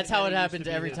 Marty that's how it Jannetty happens used to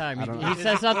be every the- time. I don't He know.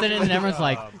 says something, and everyone's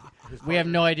like, "We have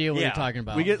no idea what Yeah. you're talking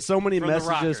about." We get so many From the messages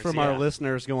Rockers, from yeah. our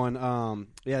listeners going,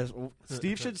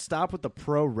 Steve should stop with the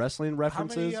pro wrestling How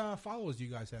references. many followers do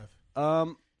you guys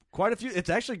have? Quite a few. It's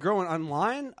actually growing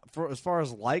online for as far as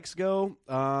likes go.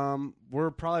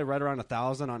 We're probably right around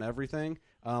 1,000 on everything.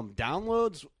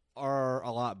 Downloads are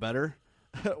a lot better.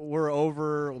 We're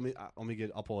over.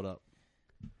 I'll pull it up.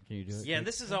 Can you do it? Yeah, and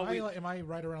this is all we. Am I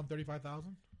right around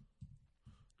 35,000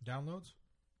 downloads?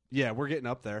 Yeah, we're getting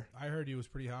up there. I heard he was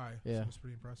pretty high. Yeah. So it's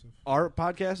pretty impressive. Our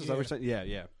podcast is that Yeah. what you're saying?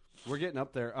 Yeah. We're getting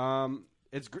up there.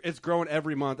 It's growing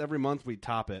every month. Every month we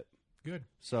top it. Good.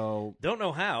 So Don't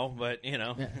know how, but you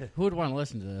know. Yeah. Who would want to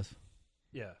listen to this?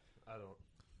 Yeah, I don't.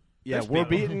 yeah, There's we're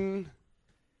people. beating.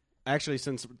 Actually,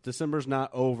 since December's not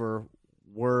over,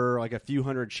 we're like a few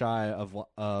hundred shy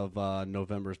of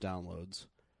November's downloads.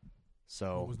 What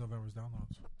So was November's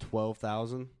downloads?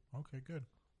 12,000. Okay, good.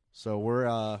 So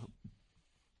we're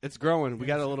it's growing. We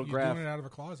got a little You're graph. doing it out of a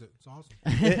closet. It's awesome.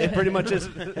 It pretty much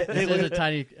is. This Hey, is a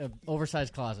tiny,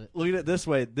 oversized closet. look at it this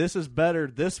way. This is better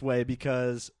this way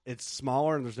because it's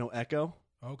smaller and there's no echo.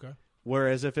 Okay.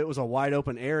 Whereas if it was a wide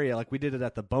open area, like we did it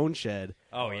at the Bone Shed,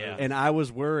 Oh yeah. and I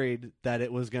was worried that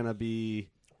it was going to be.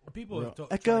 People have tried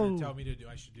Echo. to tell me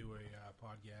I should do a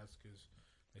podcast because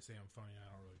they say I'm funny.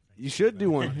 I don't really think You should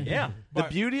do one. Yeah. The But-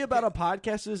 beauty about a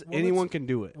podcast is Well, anyone let's- can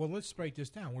do it. Well, let's break this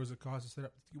down. What does it cost to set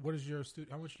up? What is your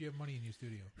studio? How much do you have money in your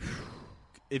studio?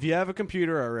 If you have a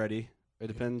computer already, It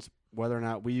depends whether or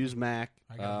not we use Mac.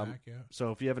 I got a Mac, yeah.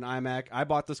 So if you have an iMac, I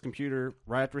bought this computer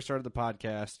right after we started the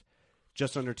podcast,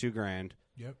 just under $2,000.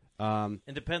 Yep.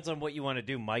 It depends on what you want to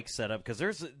do, mic setup, because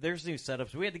there's new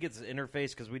setups. We had to get this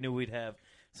interface because we knew we'd have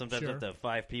sometimes up to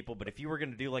 5 people. But if you were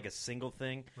going to do like a single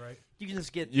thing, right, you can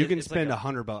just get you can spend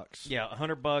 $100. Yeah,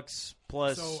 $100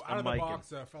 plus. So a out of the mic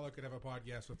box, a fellow could have a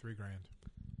podcast for $3,000.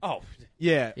 Oh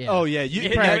yeah. Oh yeah.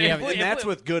 And that's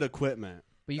with good equipment.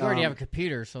 But you already have a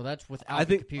computer, so that's without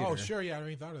the computer. Oh, sure, yeah, I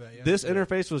haven't even thought of that. Yeah, this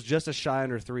interface was just a shy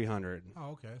under $300.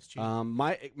 Oh, okay, that's cheap.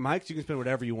 Mics, you can spend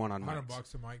whatever you want on mics.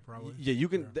 $100 a mic, probably. Yeah, you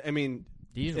can. I mean,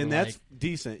 and that's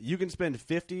decent. You can spend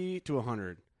 $50 to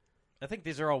 $100. I think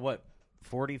these are all what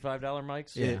 $45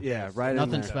 mics. Yeah, right.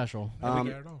 Nothing in there. special.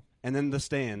 And then the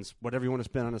stands, whatever you want to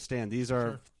spend on a stand. These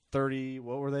are 30.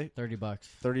 What were they? $30.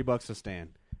 $30 a stand,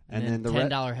 and then the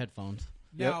 $10 headphones.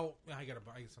 Now I got to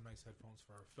buy some nice headphones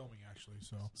for filming, actually.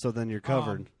 So then you're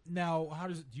covered. Now,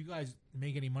 do you guys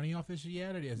make any money off this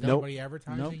yet? Is Nope. anybody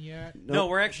advertising yet? No,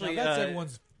 we're actually. Now, that's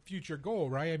everyone's future goal,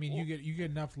 right? I mean, you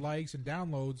get enough likes and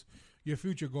downloads. Your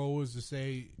future goal is to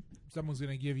say someone's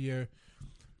going to give you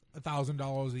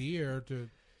 $1,000 a year to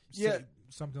say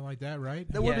something like that, right?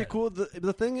 That would be cool.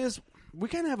 The thing is, we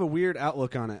kind of have a weird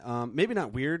outlook on it. Maybe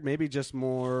not weird. Maybe just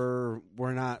more.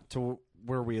 We're not to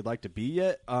where we'd like to be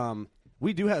yet.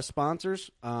 We do have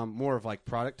sponsors, more of like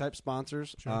product type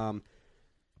sponsors. Sure.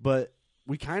 But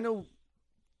we kind of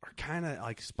are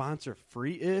like sponsor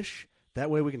free ish.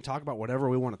 That way we can talk about whatever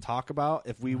we want to talk about.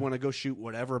 If we want to go shoot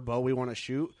whatever bow we want to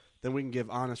shoot, then we can give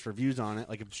honest reviews on it.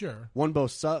 Like if one bow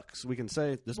sucks, we can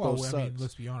say this bow sucks. I mean,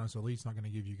 let's be honest. Elite's not going to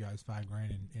give you guys $5,000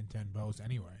 in 10 bows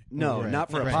anyway. No, not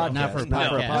for a podcast. Not for a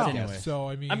podcast. Anyway. So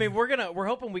I mean, we're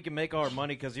hoping we can make our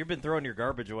money because you've been throwing your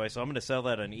garbage away. So I'm going to sell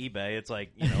that on eBay. It's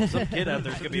like some kid out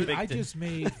there's going to be a big. I just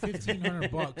made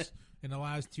 $1,500 in the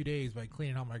last 2 days by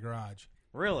cleaning out my garage.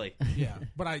 Really? Yeah,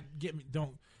 but I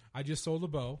just sold a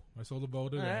bow. I sold a bow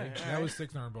today. That was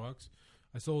 $600.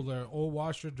 I sold an old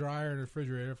washer, dryer, and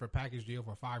refrigerator for a package deal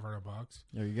for $500.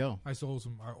 There you go. I sold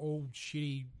some old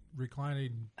shitty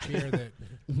reclining chair that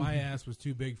my ass was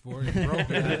too big for. It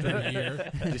broke after a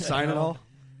year. Did you sign it all?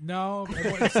 No.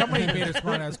 Somebody made a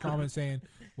smart ass comment saying,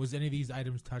 "Was any of these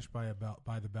items touched by the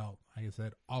belt?" I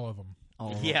said, "All of them."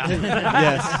 Yeah.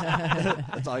 Yes.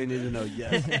 That's all you need to know.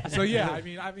 Yes. So yeah,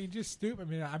 I mean, just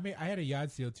stupid. I had a yard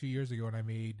sale 2 years ago, and I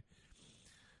made.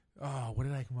 Oh, what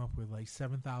did I come up with? Like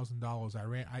 $7,000.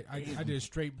 I did a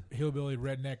straight hillbilly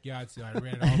redneck yard sale. I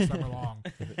ran it all summer long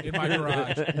in my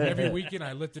garage. Every weekend,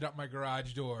 I lifted up my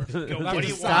garage door.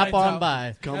 Stop on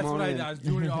by. That's what I was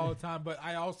doing it all the time. But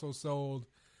I also sold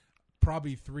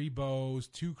probably 3 bows,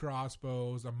 2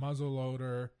 crossbows, a muzzle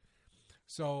loader,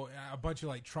 so a bunch of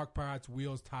like truck parts,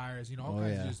 wheels, tires, all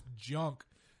kinds of just junk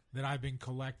that I've been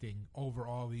collecting over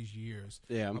all these years.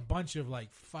 Yeah, a bunch of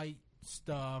like fight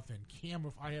stuff and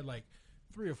camera. I had like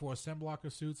 3 or 4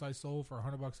 Sunblocker suits I sold for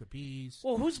 $100 a piece.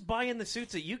 Well, who's buying the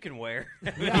suits that you can wear?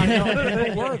 Yeah, I know.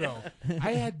 Who were though?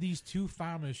 I had these 2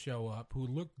 farmers show up who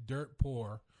looked dirt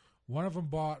poor. One of them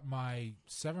bought my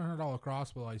 $700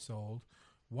 crossbow I sold.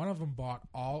 One of them bought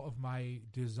all of my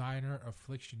designer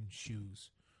Affliction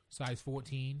shoes, size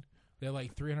 14. They're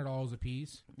like $300 a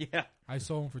piece. Yeah, I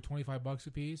sold them for $25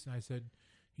 a piece, and I said.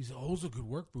 He said, "Oh, those are good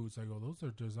work boots." I go, "Those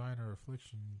are designer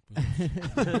Affliction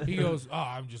boots." He goes, "Oh,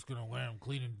 I'm just gonna wear them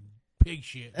cleaning pig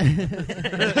shit." Whatever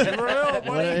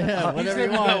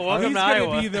you want. He's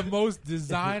gonna be the most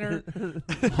designer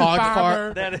hog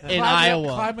farmer fart in Iowa,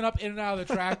 climbing up in and out of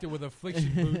the tractor with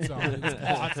Affliction boots on. It's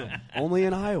awesome. Only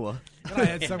in Iowa. And I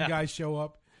had some guy show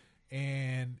up,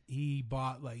 and he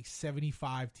bought like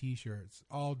 75 T-shirts,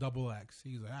 all XXX.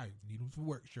 He's like, "I need them for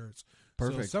work shirts."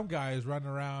 Perfect. So some guy is running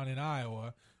around in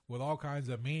Iowa with all kinds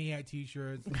of Maniac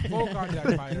T-shirts, full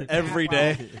contact fighter every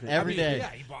day. Every day.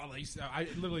 Yeah, he bought like I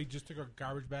literally just took a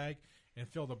garbage bag and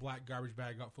filled a black garbage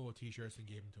bag up full of T-shirts and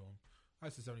gave them to him. I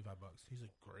said $75. He's like,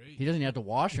 "Great." He doesn't have to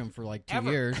wash them for like 2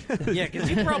 years. Yeah, because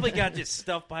you probably got just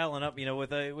stuff piling up,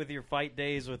 with your fight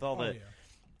days, with all the.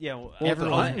 Well, the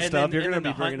hunting stuff, you're going to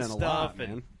be bringing in a lot,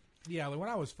 man. Yeah, like when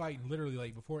I was fighting, literally,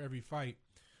 like before every fight,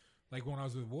 like when I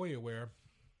was with WarriorWear,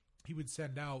 he would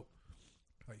send out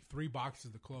like 3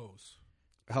 boxes of clothes.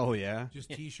 Oh yeah, just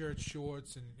T-shirts,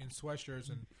 shorts, and sweatshirts,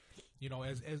 and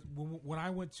when I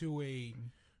went to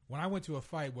a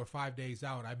fight, we're 5 days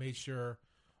out. I made sure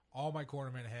all my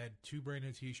cornermen had 2 brand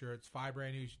new T-shirts, 5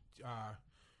 brand new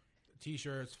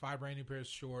T-shirts, 5 brand new pairs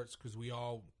of shorts, because we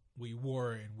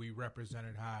wore it and we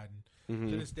represented hard. And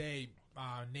to this day,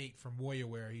 Nate from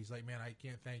WarriorWear, he's like, "Man, I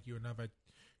can't thank you enough. I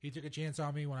he took a chance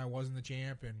on me when I wasn't the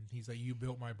champ, and he's like, "You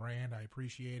built my brand. I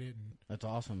appreciate it." And that's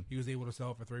awesome. He was able to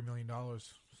sell it for $3 million,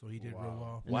 so he did real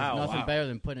well. And there's nothing better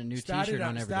than putting a new T-shirt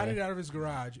on every day. Started out of his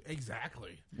garage,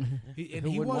 exactly. And Who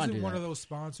he wouldn't wasn't do one that? of those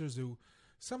sponsors who,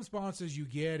 some sponsors you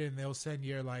get and they'll send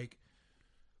you like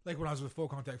when I was with Full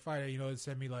Contact Fighter, they'd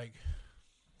send me like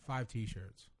 5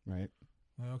 T-shirts. Right.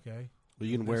 Like, okay. Well,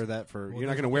 you can wear that for. You're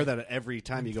not going to wear that every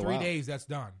time you go 3 out. 3 days, that's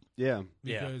done. Yeah.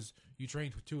 Because you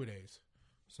trained for 2 days.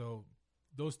 So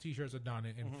those T-shirts are done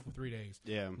in 3 days.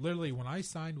 Yeah. Literally, when I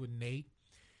signed with Nate,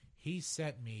 he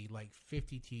sent me like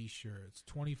 50 T-shirts,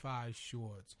 25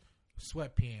 shorts,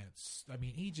 sweatpants. I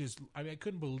mean, I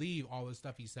couldn't believe all the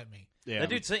stuff he sent me. Yeah. That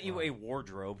dude sent you a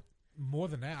wardrobe. More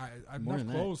than that. I had enough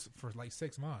clothes for like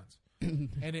 6 months. And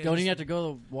Don't even have to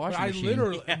go to the washing machine. I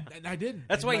literally, and I didn't.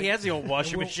 That's why he has the old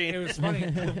washing machine. It was funny.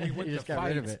 When we went You just to got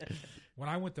rid of fights, it. when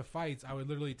I went to fights, I would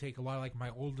literally take a lot of like my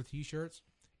older T-shirts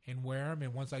and wear them.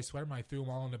 And once I sweat them, I threw them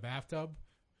all in the bathtub.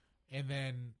 And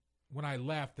then when I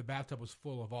left, the bathtub was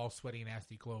full of all sweaty,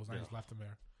 nasty clothes. And I just left them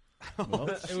there. Well,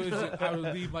 I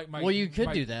would leave like my. Well, you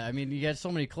could do that. I mean, you got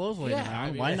so many clothes laying around. I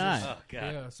mean, Why it's not? just-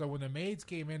 yeah. So when the maids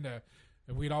came in,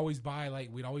 and we'd always buy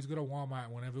we'd always go to Walmart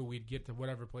whenever we'd get to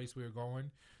whatever place we were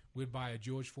going. We'd buy a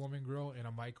George Foreman grill and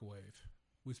a microwave.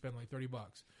 We'd spend like $30.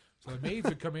 So the maids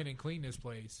would come in and clean this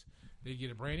place. They'd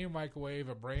get a brand new microwave,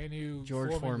 a brand new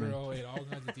George Foreman grill, and all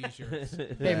kinds of T-shirts.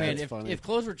 Hey man, if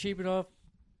clothes were cheap enough,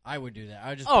 I would do that. I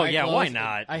would just. Oh buy yeah, clothes. why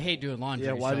not? I hate doing laundry.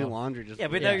 Yeah, why so. do laundry? Just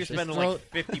But now you're just spending throw-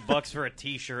 like $50 for a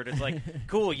T-shirt. It's like,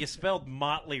 cool, you spelled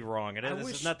Motley wrong. This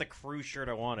wish- is not the crew shirt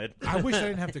I wanted. I wish I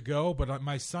didn't have to go, but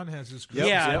my son has this. Yep.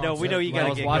 Yeah, no, we know you I gotta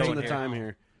was get watching going the here. time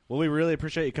here. Well, we really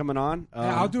appreciate you coming on.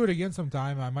 Yeah, I'll do it again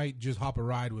sometime. I might just hop a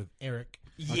ride with Eric.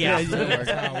 Yeah.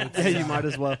 Yeah, you might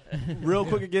as well. Real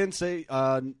quick again, say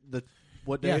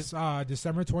what day? Yes,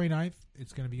 December 29th.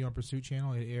 It's going to be on Pursuit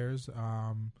Channel. It airs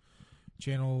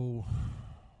channel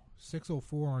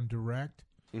 604 on Direct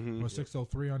or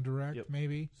 603 on Direct,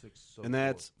 maybe. And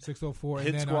that's 604. Hit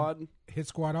and then Squad? Hit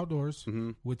Squad Outdoors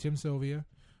with Tim Sylvia.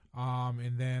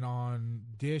 And then on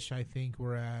Dish, I think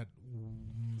we're at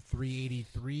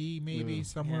 383, maybe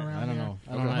somewhere around I don't there. know.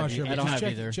 I I'm don't not have sure. I but don't just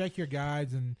have either. check your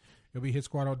guides, and it'll be Hit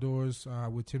Squad Outdoors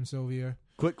with Tim Sylvia.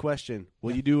 Quick question: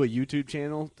 will you do a YouTube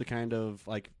channel to kind of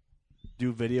like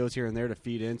do videos here and there to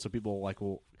feed in so people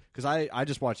will? Because I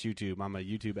just watch YouTube. I'm a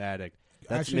YouTube addict.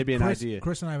 That's Actually, maybe an Chris, idea.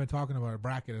 Chris and I have been talking about a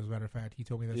bracket, as a matter of fact. He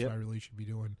told me that's Yep. what I really should be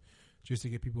doing, just to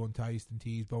get people enticed and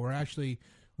teased. But we're actually,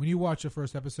 when you watch the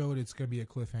first episode, it's going to be a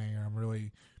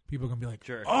cliffhanger. People are going to be like,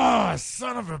 Sure. "Oh,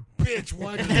 son of a bitch,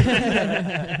 why did you do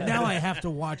that?" Now I have to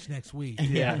watch next week.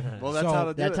 Yeah. Well, that's how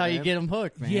to do That's it, how you man. get them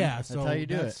hooked, man. Yeah, that's so how you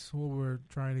do it. that's what we're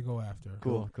trying to go after.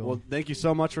 Cool. Cool. Well, thank you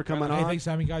so much for coming Hey, on. thanks,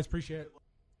 Simon, guys. Appreciate it.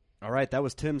 All right, that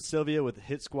was Tim Sylvia with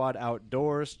Hit Squad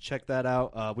Outdoors. Check that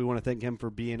out. We want to thank him for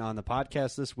being on the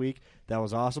podcast this week. That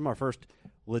was awesome. Our first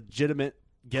legitimate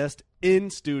guest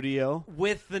in studio.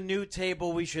 With the new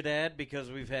table, we should add, because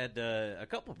we've had a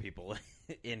couple people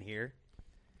in here.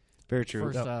 Very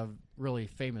true. First really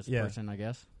famous person, I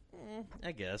guess.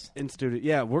 I guess. In studio,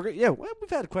 yeah,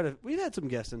 we've had some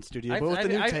guests in studio, but with the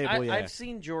new table, yeah. I've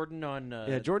seen Jordan on.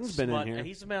 Jordan's been in Smut. here.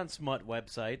 He's been on Smut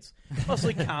websites,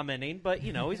 mostly commenting, but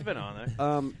he's been on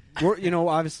there.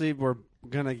 Obviously, we're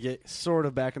gonna get sort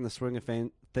of back in the swing of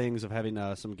things of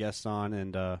having some guests on,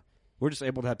 and we're just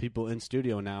able to have people in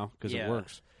studio now because it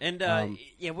works. And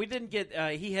we didn't get.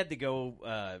 He had to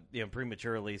go,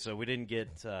 prematurely, so we didn't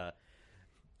get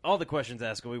all the questions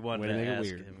asked. We wanted to ask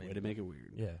him. Way to make it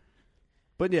weird. Yeah.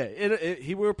 But yeah,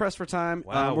 we were pressed for time.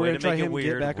 Wow, we're way gonna to try make it him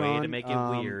weird. get back Way on. to make it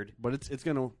weird. But it's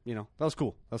gonna, that was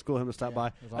cool. That was cool of him to stop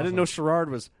by. was I didn't know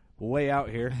Sherrard was way out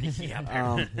here.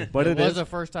 But it it was is the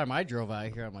first time I drove out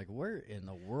here. I'm like, where in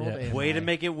the world am Way I? to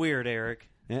make it weird, Eric.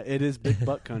 Yeah, it is big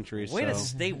butt country. Way to so.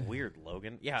 stay weird,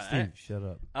 Logan. Yeah, Steve, shut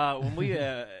up. when we,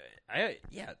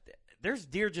 there's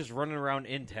deer just running around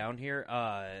in town here.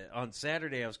 On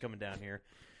Saturday, I was coming down here,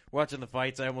 watching the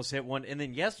fights. I almost hit one, and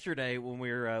then yesterday when we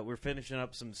were finishing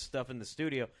up some stuff in the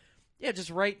studio, just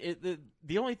right.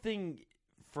 The only thing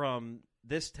from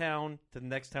this town to the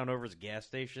next town over is a gas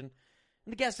station,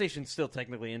 and the gas station's still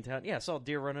technically in town. Yeah, I saw a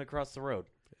deer running across the road.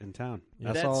 In town.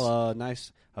 Yeah, I saw a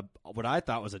nice, what I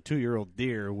thought was a 2-year-old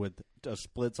deer with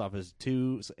splits off his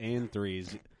 2s and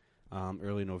 3s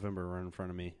early November right in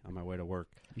front of me on my way to work.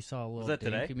 You saw a little Was that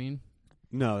dink, today? you mean?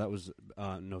 No, that was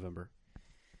November.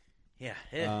 Yeah,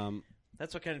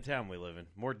 that's what kind of town we live in.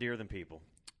 More deer than people.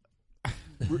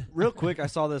 Real quick, I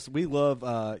saw this. We love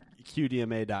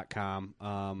QDMA.com.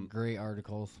 Great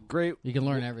articles. Great. You can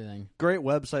learn everything. Great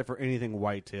website for anything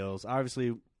whitetails.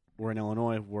 Obviously, we're in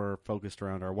Illinois. We're focused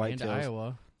around our whitetails. And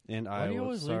Iowa. And Why do you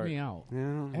always leave me out?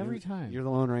 Yeah, Every time. You're the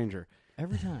Lone Ranger.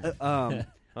 Every time.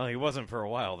 Well, he wasn't for a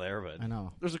while there, but I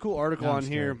know. There's a cool article Now I'm on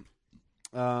here.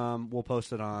 We'll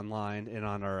post it online and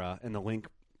on our in the link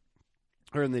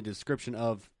or in the description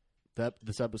of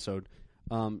this episode.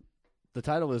 The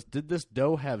title is "Did this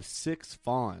doe have 6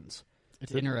 fawns?"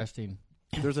 It's interesting.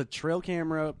 There's a trail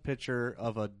camera picture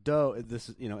of a doe. This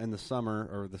is in the summer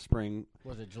or the spring.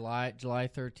 Was it July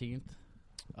 13th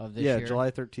of this year? Yeah,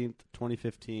 July 13th,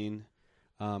 2015.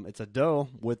 It's a doe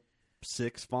with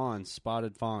 6 fawns,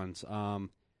 spotted fawns.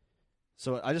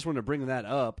 So I just wanted to bring that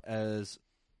up as,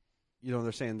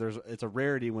 they're saying it's a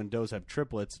rarity when does have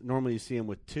triplets. Normally you see them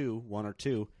with 1 or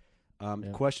 2.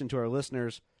 Question to our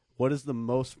listeners, what is the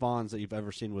most fawns that you've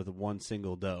ever seen with one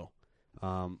single doe?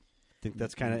 I think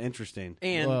that's kind of interesting.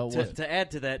 And to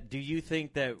add to that, do you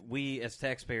think that we as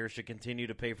taxpayers should continue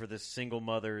to pay for this single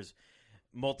mother's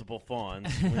multiple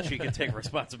fawns when she can take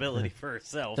responsibility for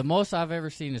herself? The most I've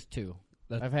ever seen is 2.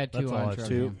 I've had 2 on trail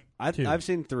cam. I've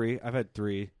seen 3. I've had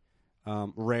 3.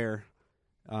 Rare.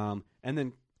 And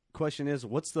then question is,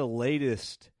 what's the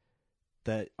latest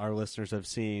that our listeners have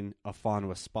seen a fawn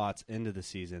with spots into the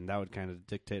season? That would kind of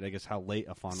dictate, I guess, how late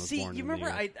a fawn was born. See, you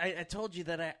remember I told you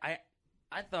that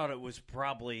I thought it was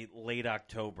probably late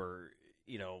October,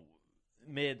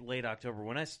 late October,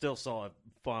 when I still saw a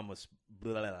fawn with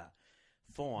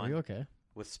fawn. Are you okay?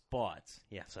 With spots.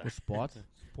 Yeah, sorry. With spots?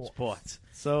 Spots.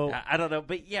 So I don't know,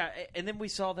 but yeah, and then we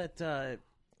saw that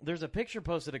there's a picture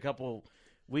posted a couple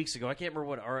weeks ago. I can't remember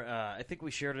what I think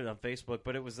we shared it on Facebook,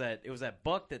 but it was that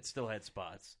buck that still had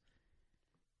spots.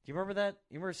 Do you remember that?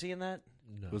 You remember seeing that?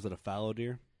 No. Was it a fallow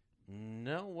deer?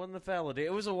 No, it wasn't a fallow deer.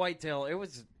 It was a whitetail. It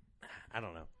was, I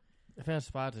don't know. If it has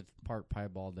spots, it's part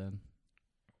piebald then.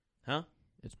 Huh?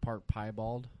 It's part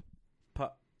piebald.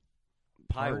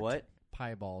 Pie what?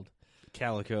 Piebald.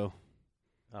 Calico.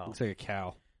 Oh. Looks like a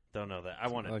cow. Don't know that. I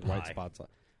want like pie. white spots.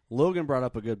 Logan brought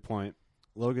up a good point.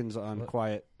 Logan's on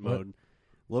quiet mode.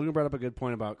 Logan brought up a good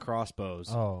point about crossbows.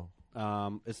 Oh.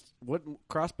 What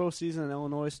crossbow season in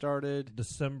Illinois started?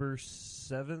 December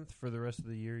 7th for the rest of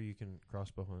the year. You can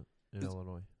crossbow hunt in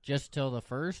Illinois. Just till the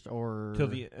 1st, or till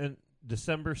the end,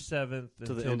 December 7th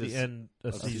until the end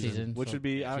of season, which would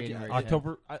be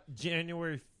October,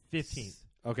 January 15th.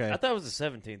 Okay, I thought it was the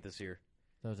 17th this year.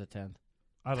 That was the 10th.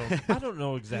 I don't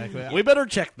know exactly. We better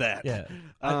check that. Yeah,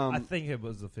 I think it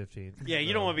was the 15th. Yeah,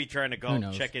 you don't want to be trying to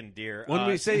go check in deer. When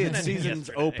we say it's season's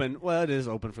open, well, it is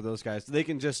open for those guys. They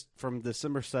can just from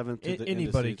December 7th to the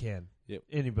anybody can. Yep.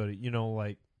 Anybody,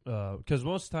 because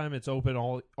most of the time it's open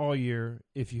all year.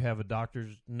 If you have a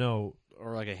doctor's note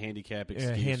or like a handicap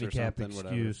excuse, or something,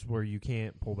 excuse where you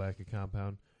can't pull back a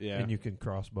compound, and you can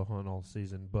crossbow hunt all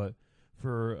season. But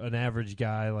for an average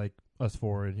guy like us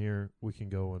 4 in here, we can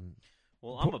go and.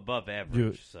 Well, I'm above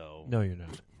average, so... No, you're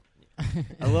not.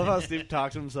 I love how Steve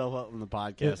talks himself up on the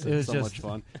podcast. It's so much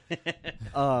fun.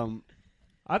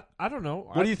 I don't know.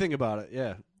 What do you think about it?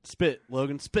 Yeah. Spit,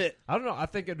 Logan, spit. I don't know. I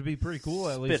think it would be pretty cool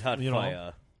at least,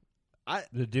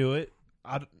 to do it.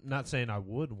 I'm not saying I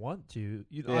would want to.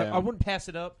 I wouldn't pass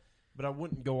it up, but I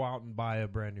wouldn't go out and buy a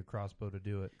brand new crossbow to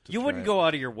do it. You wouldn't go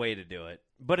out of your way to do it.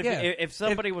 But if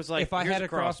somebody was like, if I had a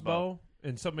crossbow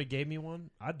and somebody gave me one,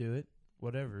 I'd do it.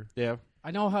 Whatever. Yeah.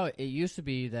 I know how it used to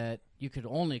be that you could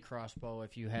only crossbow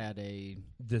if you had a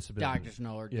disability, doctor's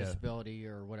note or disability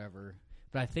or whatever.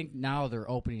 But I think now they're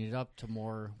opening it up to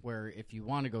more where if you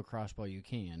want to go crossbow, you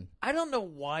can. I don't know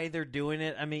why they're doing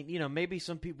it. I mean, maybe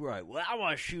some people are like, well, I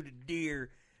want to shoot a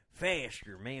deer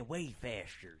faster, man, way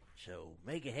faster. So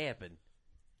make it happen.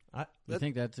 You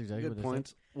think that's exactly good what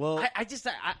points? Well,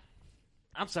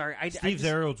 I'm sorry. Steve's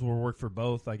arrows will work for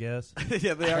both, I guess.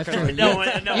 Yeah, they are. No,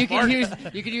 you can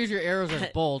use your arrows as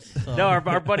bolts. So. No,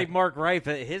 our buddy Mark Rife,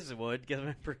 his would. Because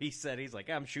remember, he's like,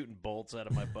 I'm shooting bolts out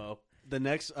of my bow. The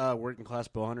next working class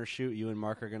bowhunter shoot, you and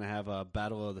Mark are going to have a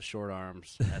battle of the short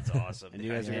arms. That's awesome. And you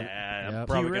guys I'm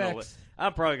probably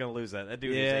going to lose that. That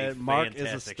dude is a Mark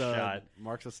fantastic is a stud. shot.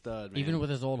 Mark's a stud, man. Even with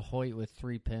his old Hoyt with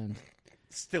 3 pins.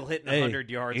 Still hitting 100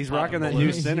 yards. He's rocking that new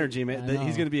synergy, man.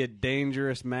 He's going to be a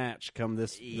dangerous match come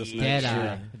this next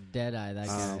year. Deadeye, that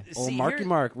guy.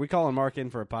 Mark. We call him Mark in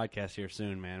for a podcast here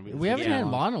soon, man. We haven't had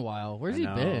him on in a while. Where's he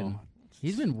been?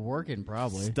 He's been working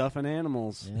probably. Stuffing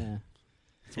animals. Yeah.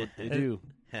 That's what they do.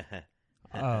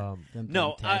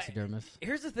 No, taxidermists.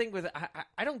 Here's the thing with it.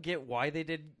 I don't get why they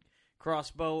did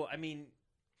crossbow. I mean,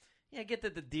 I get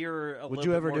that the deer are a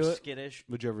little bit more skittish.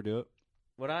 Would you ever do it?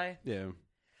 Would I? Yeah.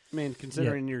 I mean,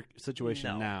 considering your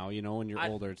situation now, when you're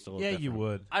older, it's still different. you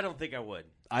would. I don't think I would.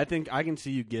 I think I can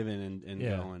see you giving and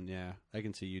going. Yeah, I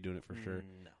can see you doing it for sure.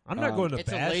 No. I'm not going to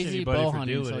bash anybody for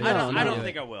doing it. I don't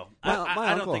think I will. My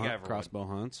I don't think I ever crossbow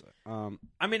hunts.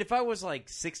 I mean, if I was like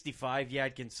 65, yeah,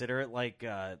 I'd consider it. Like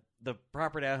the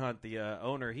property I hunt, the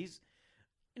owner, he's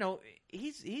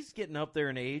getting up there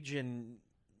in age, and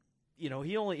he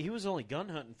was only gun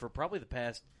hunting for probably the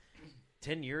past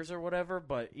 10 years or whatever,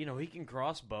 but he can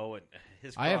crossbow, and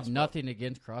his crossbow. I have nothing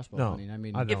against crossbow hunting. I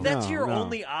mean, if that's your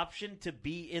only option to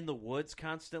be in the woods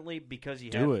constantly because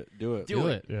you do have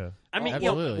it. Yeah. I mean,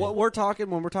 what we're talking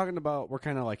when we're talking about, we're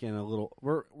kind of like in a little,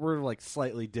 we're like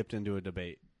slightly dipped into a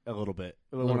debate a little bit.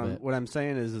 What I'm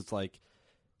saying is, it's like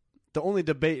the only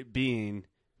debate being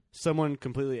someone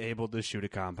completely able to shoot a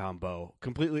compound bow,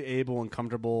 completely able and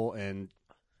comfortable and.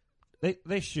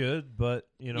 They should, but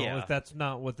if that's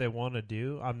not what they want to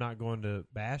do, I'm not going to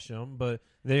bash them. But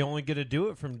they only get to do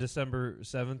it from December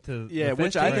 7th to the 15th,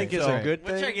 which I think is a good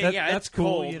thing. That's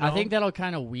cool. I think that'll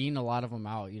kind of wean a lot of them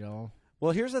out.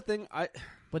 Well, here's the thing.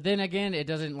 But then again, it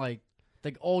doesn't like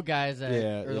the old guys or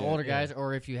the older guys,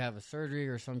 or if you have a surgery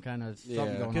or some kind of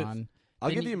something going on. I'll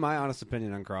give you my honest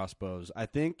opinion on crossbows. I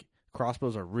think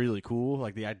crossbows are really cool.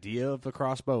 Like the idea of the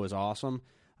crossbow is awesome.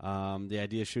 The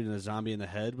idea of shooting a zombie in the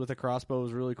head with a crossbow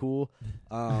is really cool.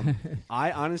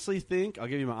 I honestly think, I'll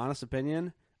give you my honest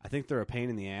opinion, I think they're a pain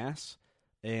in the ass,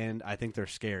 and I think they're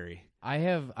scary. I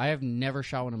have never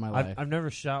shot one in my life. I've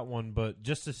never shot one, but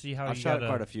just to see how I've you shot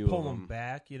gotta quite a few pull of them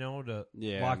back, to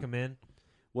lock them in.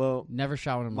 Well, never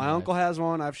shot one in my life. My uncle has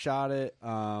one. I've shot it.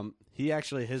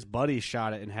 His buddy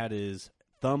shot it and had his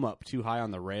thumb up too high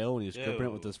on the rail, and he was gripping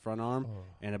it with his front arm,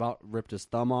 and about ripped his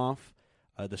thumb off.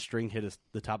 The string hit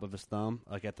the top of his thumb,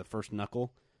 like at the first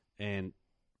knuckle, and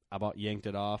I about yanked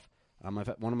it off.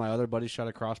 One of my other buddies shot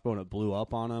a crossbow, and it blew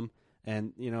up on him.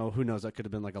 And, who knows? That could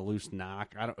have been like a loose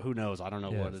knock. Who knows? I don't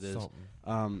know what it is.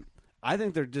 I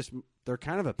think they're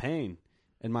kind of a pain,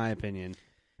 in my opinion.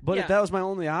 But if that was my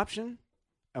only option,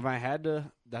 if I had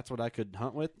to, that's what I could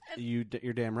hunt with.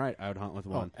 You're damn right. I would hunt with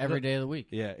one every day of the week.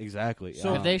 Yeah, exactly.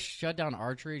 So if they shut down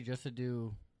archery just to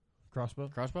do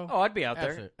crossbow? Oh, I'd be out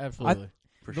there. Absolutely.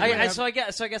 So I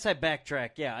guess I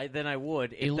backtrack. Yeah, then I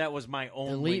would if that was my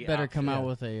only. Elite better option. come out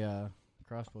with a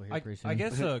crossbow here pretty soon. I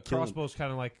guess a crossbow is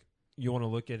kind of like you want to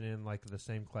look at it in like the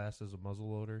same class as a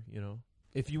muzzleloader.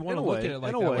 If you want to look at it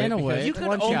like that way, in a way, you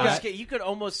could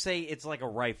almost say it's like a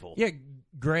rifle. Yeah,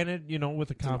 granted,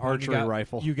 with a compound, archery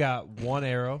rifle, you got one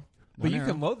arrow. But you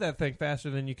can load that thing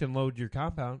faster than you can load your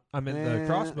compound. I mean, the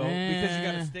crossbow, because you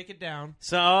got to stick it down.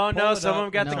 So, no, some of them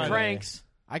got the cranks.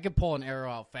 I could pull an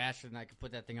arrow out faster than I could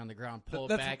put that thing on the ground,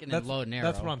 pull it back, and then load an arrow.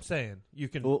 That's what I'm saying. You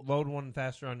can load one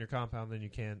faster on your compound than you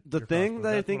can. The thing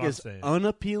that I think is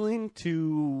unappealing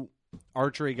to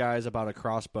archery guys about a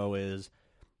crossbow is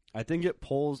I think it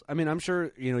pulls. I mean, I'm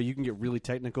sure you can get really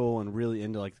technical and really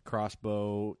into like the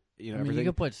crossbow. Everything. You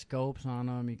can put scopes on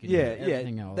them. You can do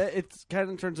everything else. It kind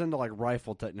of turns into like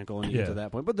rifle technical when you get to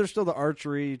that point. But there's still the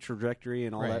archery trajectory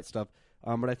and all that stuff.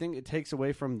 But I think it takes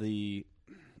away from the.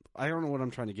 I don't know what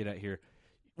I'm trying to get at here.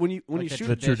 When you shoot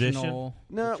the tradition,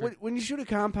 when you shoot a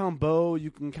compound bow,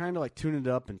 you can kind of like tune it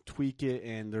up and tweak it,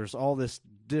 and there's all this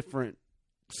different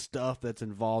stuff that's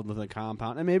involved with a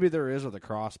compound, and maybe there is with a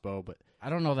crossbow, but I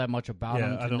don't know that much about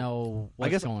them to know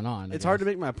what's going on. It's hard to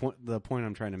make my point. The point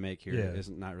I'm trying to make here is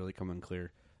not really coming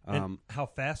clear. And how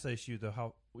fast they shoot, though.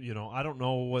 How I don't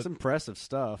know what. It's impressive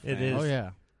stuff. It is. Oh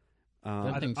yeah.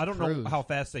 I don't know how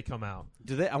fast they come out.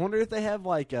 Do they? I wonder if they have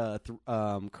like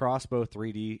crossbow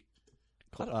 3D.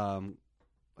 I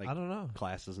don't know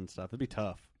classes and stuff. It'd be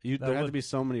tough. There have to be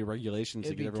so many regulations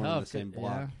to get everyone in the same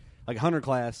block. Yeah. Like hunter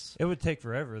class. It would take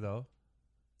forever, though.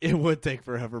 It would take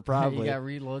forever, probably. You got to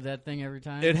reload that thing every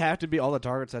time. It'd have to be all the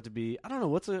targets have to be. I don't know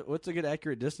what's a good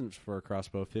accurate distance for a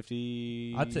crossbow.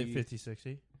 50. I'd say 50,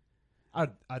 60. I'd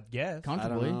guess.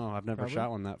 Comfortably. I don't know. I've never shot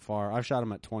one that far. I've shot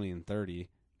them at 20 and 30.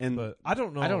 But I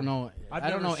don't know. I don't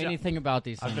know anything about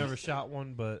these things. I've never shot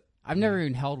one, but I've never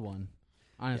even held one.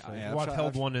 Honestly, I've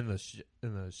held one in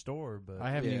the store, but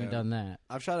I haven't even done that.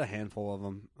 I've shot a handful of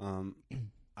them.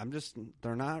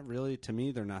 They're not really, to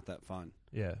me, they're not that fun.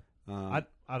 Yeah.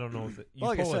 I don't know if you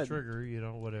like pull a trigger,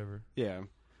 whatever. Yeah.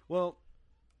 Well,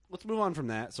 let's move on from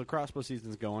that. So crossbow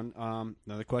season's going.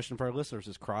 Another question for our listeners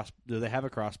is: do they have a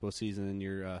crossbow season in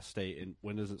your state, and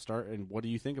when does it start? And what do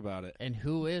you think about it? And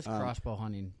who is crossbow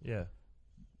hunting? Yeah.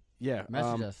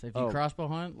 Message us if you crossbow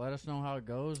hunt. Let us know how it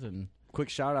goes. And quick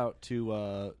shout out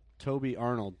to Toby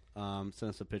Arnold sent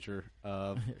us a picture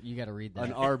of you got to read that.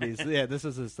 An Arby's. Yeah, this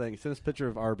is his thing. Sent us a picture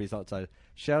of Arby's outside.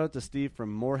 Shout out to Steve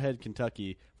from Moorhead,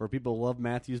 Kentucky, where people love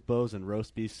Matthews Bows and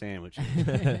roast beef sandwiches.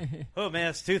 Oh man,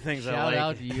 that's two things I Shout like.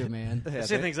 out to you, man. That's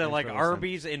two things I like: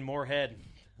 Arby's and Moorhead.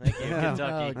 Thank you,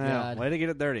 Kentucky. Oh, God. Way to get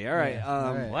it dirty. All right.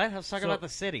 All right. What? I was talking about the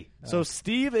city. So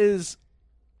Steve is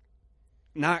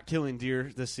not killing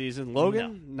deer this season.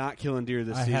 Logan, not killing deer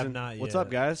this season. Have not What's yet.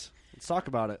 up, guys? Let's talk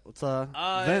about it. Let's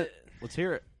vent. Let's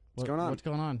hear it. What's going on? What's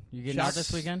going on? You getting out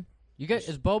this weekend? You get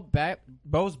is Bo back?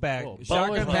 Bo's back. Bo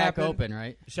Shotgun is back happened. open,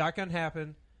 right? Shotgun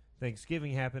happened.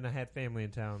 Thanksgiving happened. I had family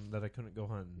in town that I couldn't go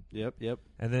hunting. Yep.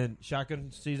 And then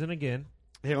shotgun season again.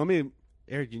 Hey, let me,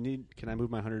 Eric. Can I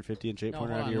move my 150-inch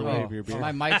 8-pointer out of your way of your beer?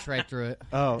 My mic's right through it.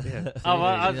 Oh yeah.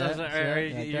 I'm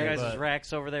sorry. Are you guys'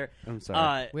 racks over there? I'm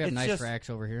sorry. We have It's nice just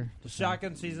racks over here.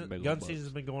 Shotgun season, Big gun old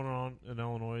season's been going on in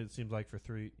Illinois. It seems like for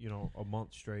a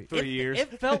month straight. 3 years.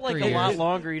 It felt like 3 a lot years.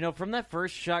 longer. From that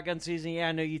first shotgun season. Yeah,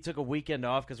 I know you took a weekend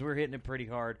off because we were hitting it pretty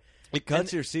hard. It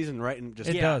cuts your season right and just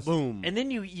It does. boom. And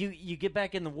then you get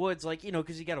back in the woods,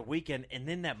 because you got a weekend, and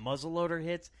then that muzzleloader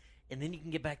hits, and then you can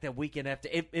get back that weekend after.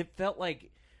 It felt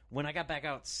like when I got back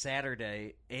out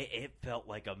Saturday, it felt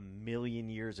like a million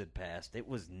years had passed. It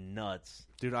was nuts.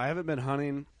 Dude, I haven't been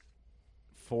hunting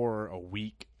for a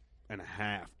week and a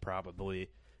half probably,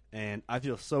 and I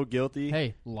feel so guilty.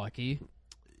 Hey, lucky.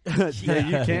 Yeah,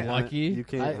 you can't. Lucky. You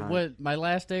can't. hunt. My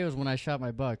last day was when I shot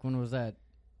my buck. When was that?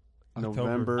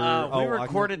 November. We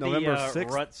recorded November the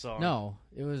 6th. rut song. No,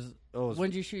 it was. When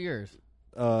did you shoot yours?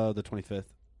 The 25th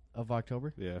of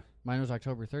October. Yeah, mine was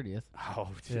October 30th. Oh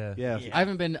yeah. I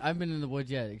haven't been in the woods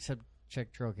yet, except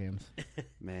check trail cams.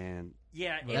 Man.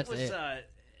 Yeah, That's it was it.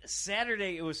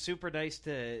 Saturday. It was super nice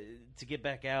to get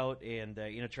back out and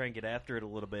try and get after it a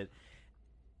little bit.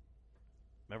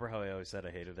 Remember how I always said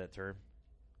I hated that term?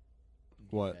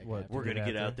 What? We're going to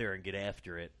get out there and get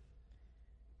after it.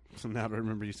 So now I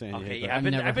remember you saying. Okay, you hate yeah,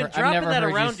 that. I've been dropping that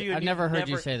around you. I've never heard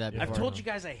you say that before. I've told you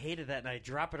guys I hated that, and I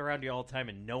drop it around you all the time,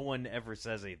 and no one ever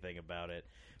says anything about it.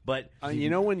 But you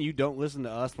know when you don't listen to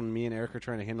us when me and Eric are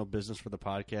trying to handle business for the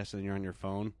podcast and you're on your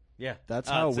phone? Yeah. That's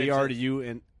how we are to you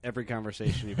in every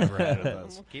conversation you've ever had with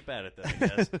us. We'll keep at it then, I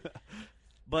guess.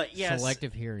 But yes.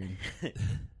 Selective hearing. Call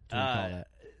that.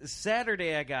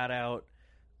 Saturday I got out.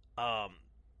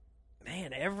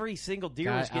 Man, every single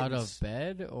deer was getting out of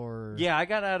bed, or yeah, I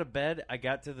got out of bed. I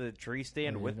got to the tree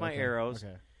stand with my arrows.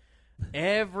 Okay.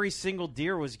 Every single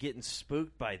deer was getting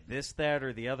spooked by this, that,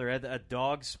 or the other. A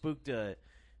dog spooked a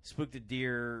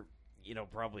deer,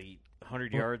 probably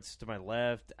 100 yards to my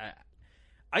left.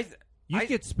 You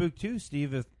get spooked too,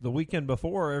 Steve. If the weekend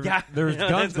before, Yeah, there's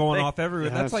guns going thing. off everywhere.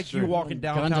 Yeah, that's that's like true. you walking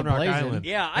Guns downtown Rock a-blazing. Island,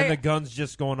 Yeah, and the gun's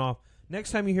just going off.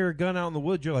 Next time you hear a gun out in the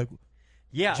woods, you're like,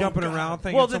 yeah, jumping around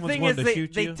thinking well, the someone's thing wanting is, to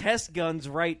shoot they you. test guns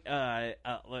right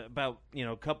about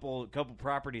couple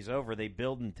properties over. They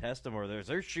build and test them, or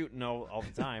they're shooting all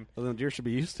the time. Well, then deer should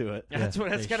be used to it. That's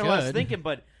kind They of what I was should. thinking.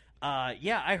 But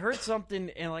I heard something,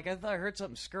 and I thought I heard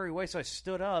something scurry away, so I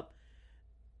stood up,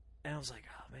 and I was like,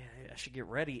 oh man, I should get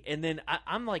ready. And then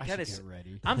I'm like, I should get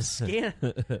ready. I'm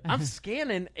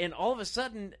scanning, and all of a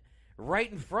sudden, right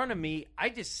in front of me, I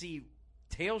just see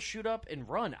tail shoot up and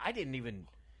run. I didn't even.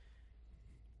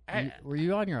 Were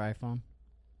you on your iPhone?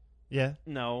 Yeah.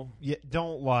 No. Yeah.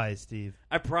 Don't lie, Steve.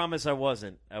 I promise I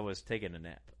wasn't. I was taking a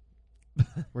nap.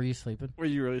 Were you sleeping? Were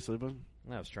you really sleeping?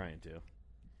 I was trying to.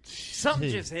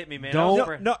 Something just hit me, man.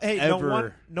 Don't Hey,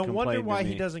 ever no complain wonder to why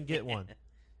me. he doesn't get one.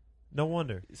 No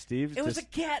wonder. Steve, It was a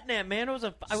cat nap, man. It was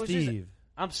a. I was Steve.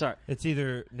 I'm sorry. It's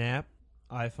either nap,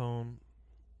 iPhone,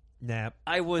 nap,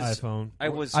 I was. iPhone. I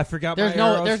was. I forgot There's my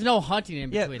no. arrows. There's no hunting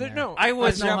in Yeah, between there- there. no. I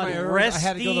was I forgot my arrows. I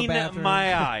had to go to the resting bathroom.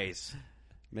 my eyes.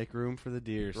 Make room for the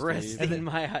deer, Steve. Resting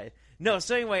my eyes. No,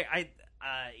 so anyway,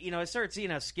 I started seeing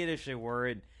how skittish they were,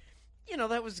 and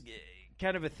that was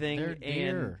kind of a thing. They're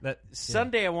deer. And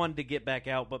Sunday I wanted to get back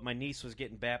out, but my niece was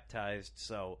getting baptized,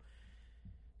 so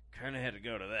kind of had to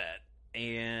go to that.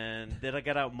 And then I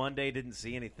got out Monday, didn't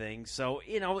see anything. So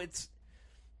it's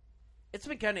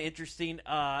been kind of interesting.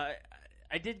 I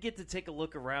did get to take a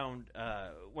look around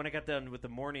when I got done with the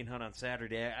morning hunt on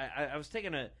Saturday. I was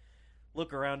taking a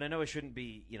look around. I know I shouldn't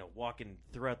be walking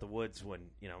throughout the woods when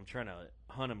I'm trying to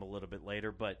hunt them a little bit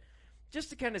later, but just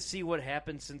to kind of see what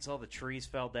happened since all the trees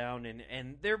fell down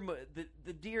and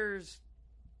the deer's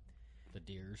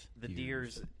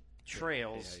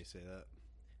trails. How you say that?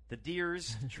 The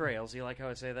deer's trails. You like how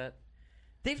I say that?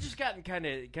 They've just gotten kind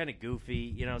of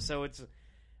goofy, So it's.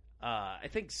 I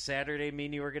think Saturday. Me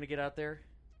and you were going to get out there.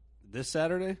 This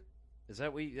Saturday? Is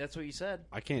that that's what you said?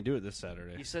 I can't do it this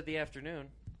Saturday. You said the afternoon.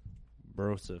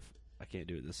 Brosif. I can't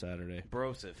do it this Saturday.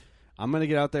 Brosif. I'm going to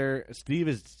get out there. Steve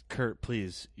is, Kurt,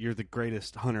 please, you're the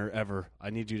greatest hunter ever.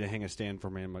 I need you to hang a stand for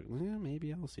me. I'm like, well,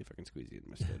 maybe I'll see if I can squeeze you in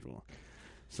my schedule.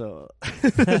 So,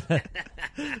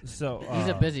 he's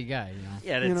a busy guy, you know.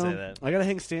 Yeah, I didn't say that. I got to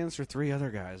hang stands for 3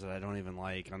 other guys that I don't even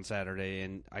like on Saturday,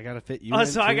 and I got to fit you. Oh, in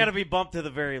so too. I got to be bumped to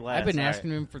the very last. I've been asking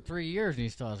him for 3 years, and he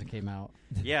still hasn't came out.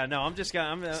 Yeah, no, I'm just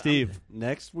gonna. Steve,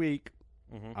 next week.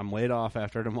 I'm laid off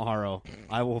after tomorrow.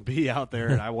 I will be out there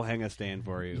and I will hang a stand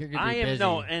for you. I am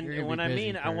no, and when I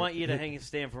mean I want you to hang a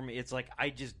stand for me, it's like I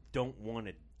just don't want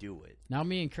to do it. Now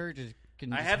me and Kurt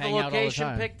can. I have the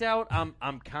location picked out.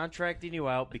 I'm contracting you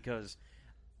out because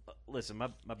listen, my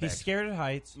back's, he's scared of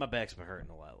heights. My back's been hurting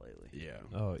a lot lately. Yeah.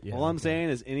 Oh yeah. All I'm saying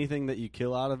is anything that you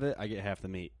kill out of it, I get half the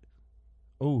meat.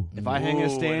 Oh. If I hang a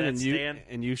stand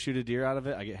and you shoot a deer out of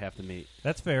it, I get half the meat.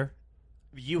 That's fair.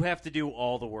 You have to do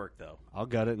all the work, though. I'll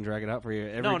gut it and drag it out for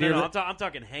you. No. I'm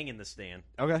talking hanging the stand.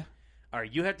 Okay. All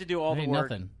right, you have to do all the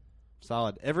work. Nothing.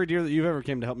 Solid. Every deer that you've ever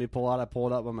came to help me pull out, I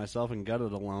pulled out by myself and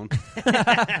gutted alone.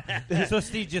 So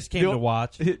Steve just came to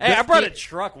watch. Hey, I brought a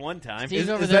truck one time. Is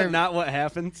that not what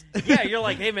happens? Yeah, you're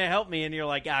like, hey, man, help me. And you're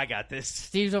like, I got this.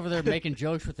 Steve's over there making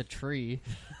jokes with a tree.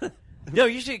 No,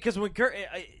 usually, because when Kurt,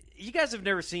 you guys have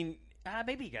never seen,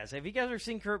 maybe you guys have. You guys ever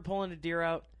seen Kurt pulling a deer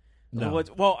out? No. The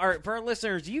woods? Well, for our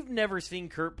listeners, you've never seen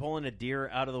Kurt pulling a deer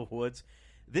out of the woods.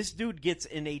 This dude gets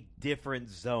in a different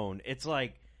zone. It's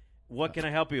like, what can I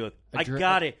help you with? I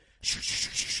got it.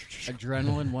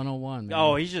 Adrenaline 101. Man.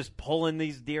 Oh, he's just pulling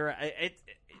these deer.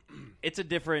 It's a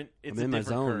different. It's I'm in my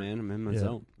zone, Kurt. man. I'm in my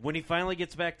zone. When he finally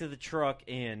gets back to the truck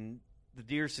and the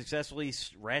deer successfully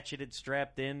ratcheted,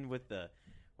 strapped in with the.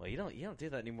 Well, you don't do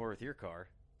that anymore with your car.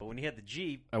 But when you had the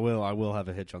Jeep, I will have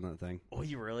a hitch on that thing. Oh,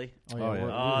 you really? Oh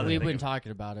yeah. We've been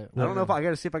talking about it. I don't know if I got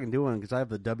to see if I can do one because I have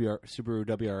the Subaru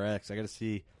WRX. I got to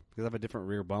see because I have a different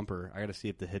rear bumper. I got to see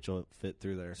if the hitch will fit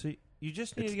through there. See, you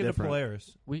just need to get a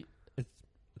Polaris.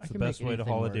 It's the best way to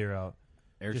haul a deer out.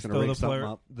 Eric's just gonna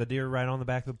throw the deer right on the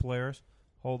back of the Polaris.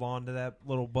 Hold on to that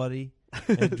little buddy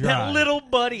and drive. That little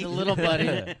buddy. The little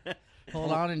buddy.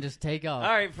 Hold on and just take off.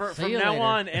 All right, from now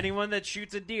on, anyone that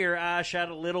shoots a deer, I shot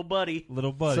a little buddy.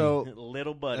 Little buddy. So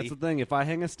little buddy. That's the thing. If I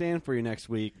hang a stand for you next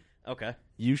week, okay,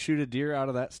 you shoot a deer out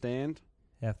of that stand,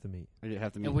 half the meat. I get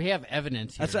half the meat. And we have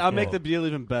evidence here. I'll make the deal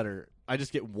even better. I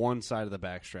just get one side of the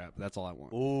back strap. That's all I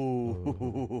want.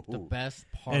 Ooh. The best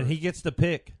part. And he gets to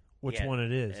pick which one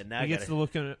it is. And now he gets to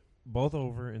look at both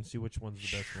over and see which one's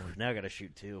the best one. Now I got to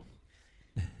shoot 2.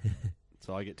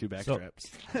 So I get 2 back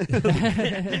straps.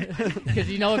 Because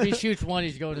if he shoots one,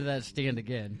 he's going to that stand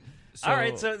again. All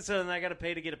right, so then I got to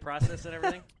pay to get a process and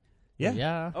everything?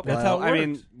 Yeah. Okay. That's how it works. I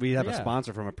mean, we have a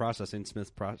sponsor from a processing,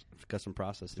 Smith Custom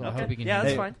Processing. So I hope he can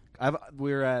that's fine.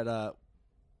 We're at,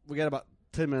 we got about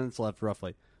 10 minutes left,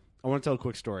 roughly. I want to tell a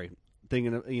quick story.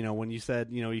 Thinking of, when you said,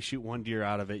 you shoot one deer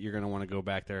out of it, you're going to want to go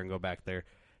back there and go back there.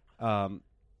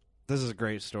 This is a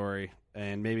great story.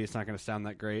 And maybe it's not going to sound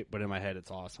that great, but in my head, it's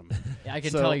awesome. Yeah, I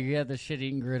can tell you had the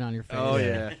shit-eating grin on your face. Oh,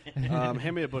 yeah.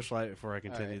 Hand me a Busch Light before I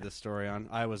continue this story on.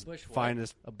 I was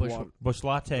finest. Busch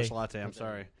Latte. Busch Latte, I'm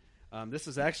sorry. This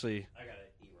is actually,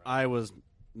 I was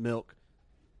milk.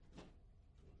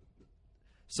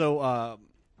 So,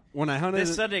 when I hunted...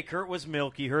 This Sunday, Kurt was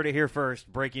milk. You heard it here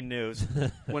first. Breaking news.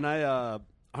 When I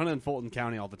hunted in Fulton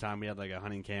County all the time, we had like a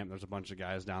hunting camp. There's a bunch of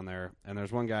guys down there. And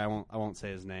there's one guy, I won't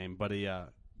say his name, but he...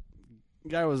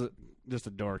 guy was just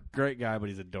a dork. Great guy, but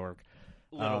he's a dork.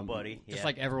 Little buddy. Just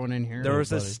like everyone in here. There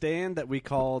was a stand that we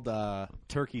called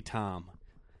Turkey Tom.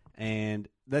 And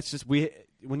that's just,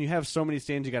 when you have so many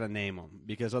stands, you got to name them.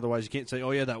 Because otherwise you can't say,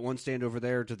 oh, yeah, that one stand over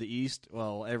there to the east.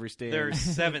 Well, every stand. There's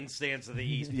 7 stands to the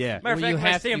east. Yeah. Matter of fact, if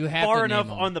I stand have far to enough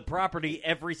name 'em. on the property,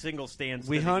 every single stand's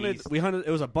We to hunted, the east. we hunted,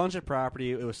 it was a bunch of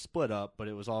property. It was split up, but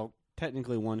it was all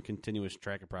technically one continuous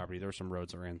tract of property. There were some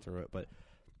roads that ran through it. But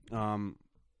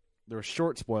there were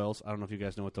short spoils. I don't know if you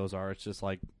guys know what those are. It's just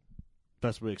like,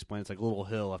 best way to explain, it's like little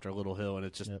hill after little hill, and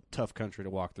it's just tough country to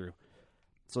walk through.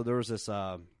 So there was this...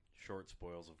 short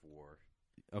spoils of war.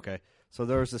 Okay. So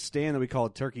there was a stand that we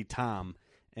called Turkey Tom,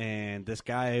 and this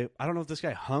guy, I don't know if this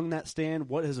guy hung that stand,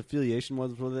 what his affiliation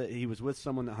was with it. He was with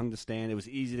someone that hung the stand. It was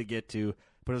easy to get to,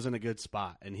 but it was in a good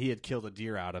spot, and he had killed a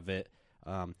deer out of it.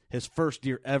 His first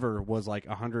deer ever was like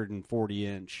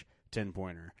 140-inch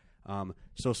 10-pointer.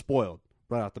 So spoiled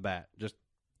right off the bat.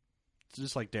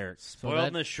 Just like Derek. Spoiled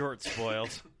in the short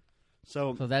spoils.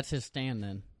 So that's his stand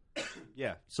then.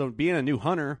 Yeah. So being a new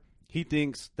hunter, he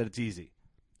thinks that it's easy.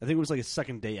 I think it was like his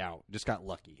second day out. Just got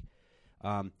lucky.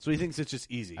 So he thinks it's just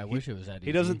easy. I wish it was that easy.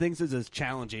 He doesn't think it's as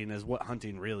challenging as what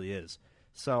hunting really is.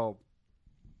 So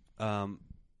I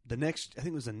think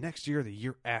it was the next year or the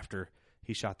year after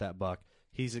he shot that buck,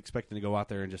 he's expecting to go out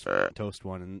there and just toast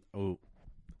one and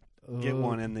get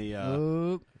one in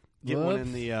the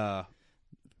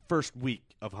first week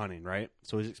of hunting, right?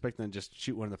 So he's expecting to just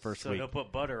shoot one in the first week. So he'll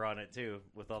put butter on it too,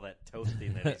 with all that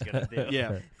toasting that he's gonna do.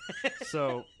 Yeah.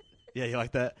 So, yeah, you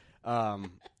like that?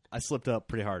 I slipped up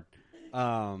pretty hard. Get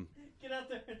out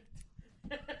there.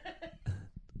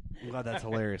 I'm glad that's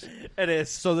hilarious. It is.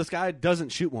 So this guy doesn't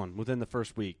shoot one within the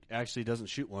first week. Actually, doesn't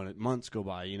shoot one. Months go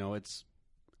by. It's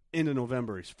into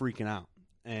November. He's freaking out,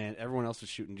 and everyone else is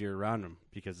shooting deer around him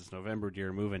because it's November. Deer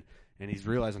are moving, and he's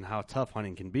realizing how tough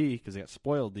hunting can be because they got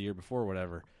spoiled the year before or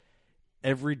whatever.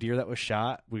 Every deer that was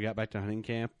shot, we got back to hunting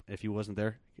camp. If he wasn't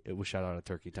there, it was shot out of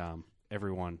Turkey Tom.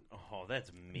 Every one. Oh,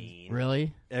 that's mean.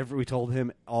 Really? We told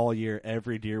him all year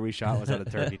every deer we shot was out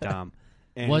of Turkey Tom.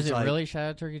 And was it really shot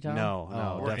at Turkey Tom?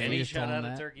 No. Were any shot out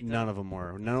of Turkey Tom? None of them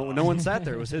were. No one sat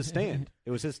there. It was his stand.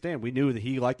 It was his stand. We knew that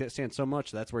he liked that stand so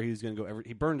much. That's where he was going to go.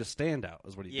 He burned his stand out.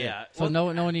 Is what he did. So no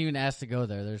one even asked to go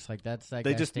there. There's like that's that.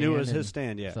 They just knew it was his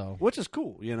stand. Yeah. So. Which is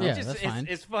cool. Yeah, that's fine.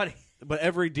 It's funny. But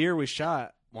every deer we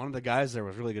shot, one of the guys there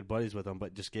was really good buddies with him,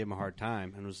 but just gave him a hard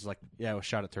time and was like, "Yeah, I was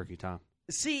shot at Turkey Tom."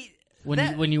 See,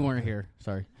 when you weren't here,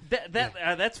 sorry.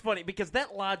 That's funny because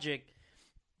that logic.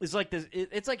 It's like this.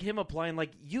 It's like him applying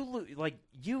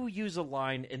you use a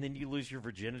line and then you lose your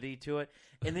virginity to it,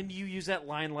 and then you use that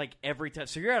line like every time.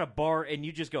 So you're at a bar and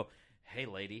you just go, "Hey,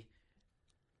 lady,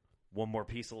 one more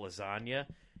piece of lasagna,"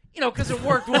 because it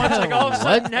worked once. Like all of a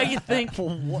sudden, now you think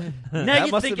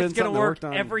it's going to work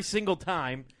every single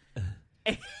time.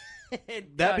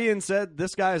 That being said,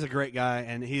 this guy is a great guy,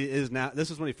 and he is now. This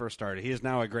is when he first started. He is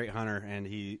now a great hunter, and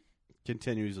he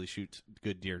continuously shoots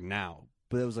good deer now.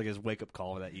 But it was like his wake-up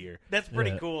call that year. That's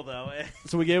pretty cool, though.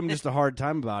 So we gave him just a hard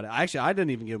time about it. Actually, I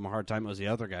didn't even give him a hard time. It was the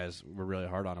other guys were really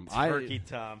hard on him. Turkey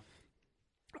Tom.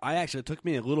 It took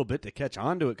me a little bit to catch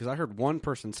on to it because I heard one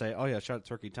person say, "Oh, yeah, I shot at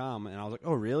Turkey Tom." And I was like,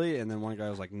 "Oh, really?" And then one guy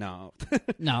was like, "No."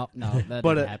 No, that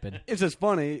didn't happen. It's just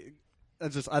funny.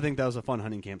 I think that was a fun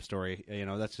hunting camp story.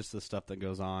 That's just the stuff that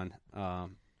goes on.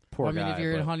 Poor guy. If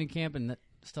you're in hunting camp and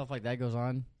stuff like that goes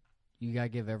on, you got to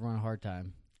give everyone a hard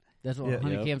time. That's what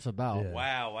hunting camp's about. Yeah.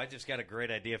 Wow, I just got a great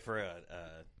idea for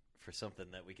something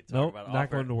that we could talk about.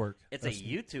 Not going to work. It's a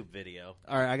YouTube video.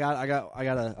 All right, I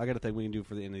got a thing we can do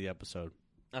for the end of the episode.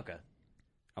 Okay.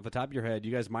 Off the top of your head,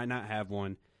 you guys might not have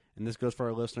one, and this goes for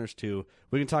our listeners too.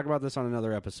 We can talk about this on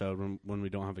another episode when we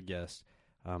don't have a guest.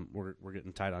 We're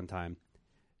getting tight on time.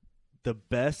 The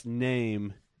best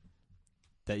name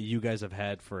that you guys have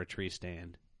had for a tree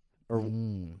stand, or is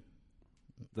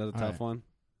that a tough one?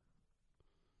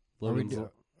 Are we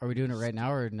doing it right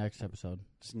now or next episode?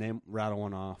 Just rattle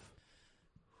one off.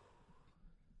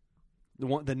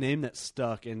 The name that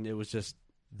stuck, and it was just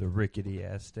the rickety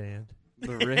ass stand.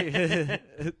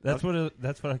 That's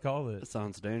what I call it. It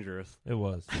sounds dangerous. It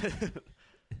was.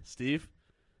 Steve?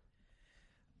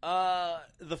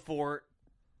 The fort.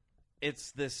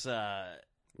 It's this.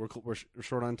 We're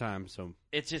short on time, so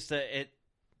it's just I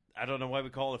don't know why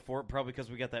we call it a fort. Probably because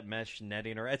we got that mesh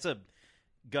netting, or it's a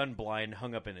gun blind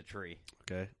hung up in a tree.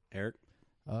 Okay, Eric.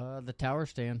 The tower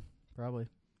stand, probably.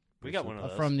 We got one of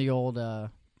those from the old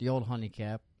honey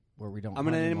cap where we don't. I'm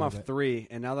gonna name off 3,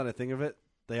 and now that I think of it,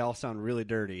 they all sound really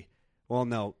dirty. Well,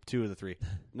 no, 2 of the 3.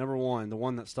 Number 1, the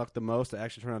one that stuck the most, that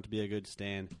actually turned out to be a good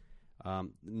stand.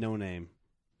 No name.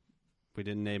 We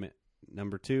didn't name it.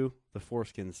 Number 2, the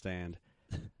foreskin stand.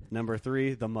 Number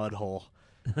 3, the mud hole.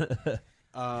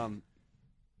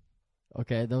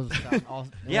 Okay, those sound all.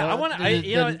 Yeah, well, I want to.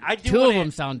 I do. Two of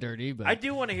them sound dirty, but I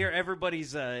do want to hear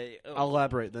everybody's. I'll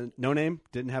elaborate. The no name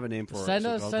didn't have a name for it.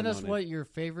 So send us what your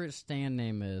favorite stand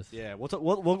name is. Yeah,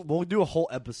 we'll do a whole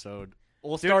episode.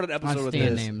 We'll start an episode with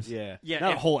stand this. names. Yeah,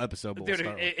 not a whole episode. But dude,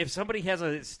 if somebody has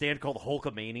a stand called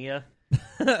Hulkamania,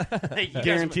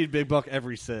 guaranteed big buck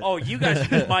every sit. Oh, you guys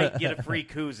might get a free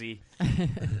koozie.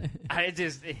 I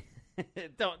just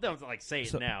don't like say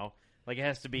it now. Like it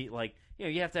has to be like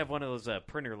you have to have one of those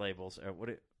printer labels or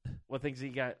what things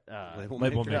you got? Label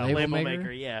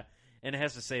maker, yeah. And it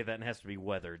has to say that and it has to be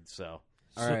weathered. So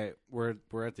all right, we're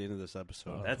at the end of this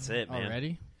episode. That's it, man.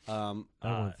 Already?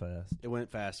 Went fast. It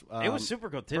went fast. It was super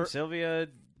cool. Sylvia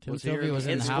was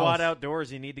in the Squad house.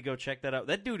 Outdoors. You need to go check that out.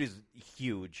 That dude is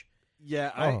huge.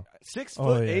 Yeah,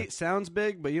 6'8" sounds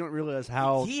big, but you don't realize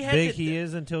how big he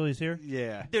is until he's here.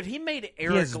 Yeah, dude, he made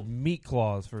Eric. He has meat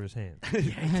claws for his hands. Yeah,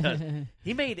 he does.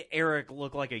 He made Eric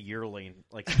look like a yearling,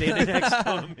 like standing next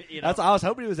to him. I was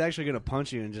hoping he was actually going to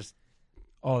punch you and just.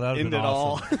 Oh, that would have been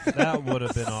awesome. That would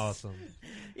have been awesome.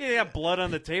 Yeah, you got blood on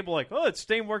the table. Like, that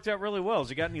stain worked out really well. Has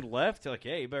he got any left? Like,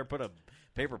 hey, you better put a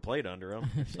paper plate under him.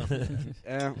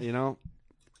 Yeah,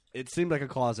 it seemed like a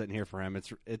closet in here for him.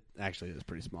 It actually is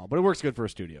pretty small, but it works good for a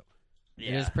studio.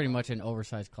 Yeah. It is pretty much an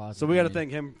oversized closet. So we got to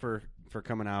thank him for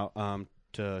coming out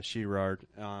to Sherard.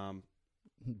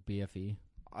 BFE.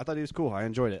 I thought he was cool. I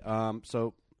enjoyed it.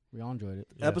 So we all enjoyed it.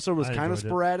 Episode was kind of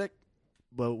sporadic,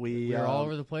 but we're all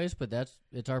over the place. But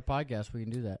it's our podcast. We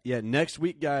can do that. Yeah. Next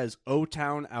week, guys,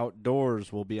 O-Town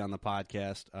Outdoors will be on the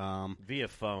podcast via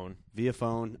phone.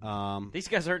 These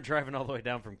guys aren't driving all the way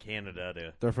down from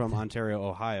Canada. They're from Ontario,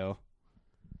 Ohio.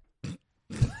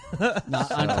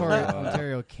 Not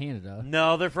Ontario, Canada.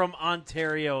 No, they're from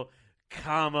Ontario,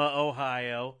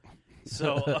 Ohio.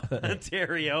 So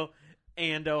Ontario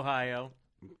and Ohio.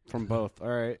 From both. All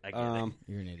right. I get it.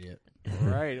 You're an idiot. All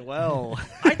right. Well,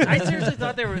 I seriously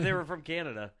thought they were from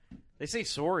Canada. They say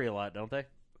sorry a lot, don't they?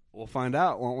 We'll find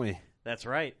out, won't we? That's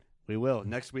right. We will.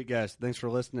 Next week, guys. Thanks for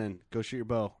listening. Go shoot your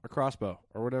bow or crossbow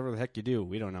or whatever the heck you do.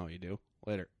 We don't know what you do.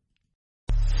 Later.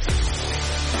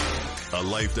 A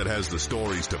life that has the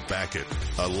stories to back it.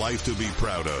 A life to be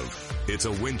proud of. It's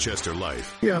a Winchester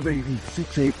life. Yeah, baby.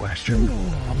 6'8" Western.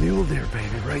 Oh, mule deer,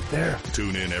 baby, right there.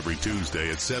 Tune in every Tuesday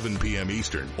at 7 p.m.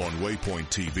 Eastern on Waypoint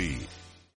TV.